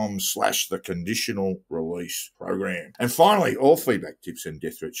patreon.com/the Conditional Release Program. And finally, all feedback, tips, and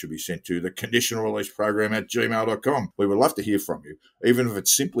death threats should be sent to the Conditional Release Program @gmail.com. We would love to hear from you, even if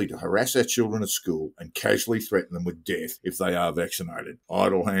it's simply to harass our children at school and casually threaten them with death if they are vaccinated.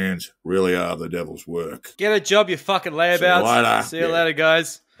 Idle hands really are the devil's work. Get a job, you fucking layabouts. See you later. See you later,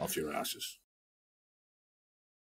 guys. Off your asses.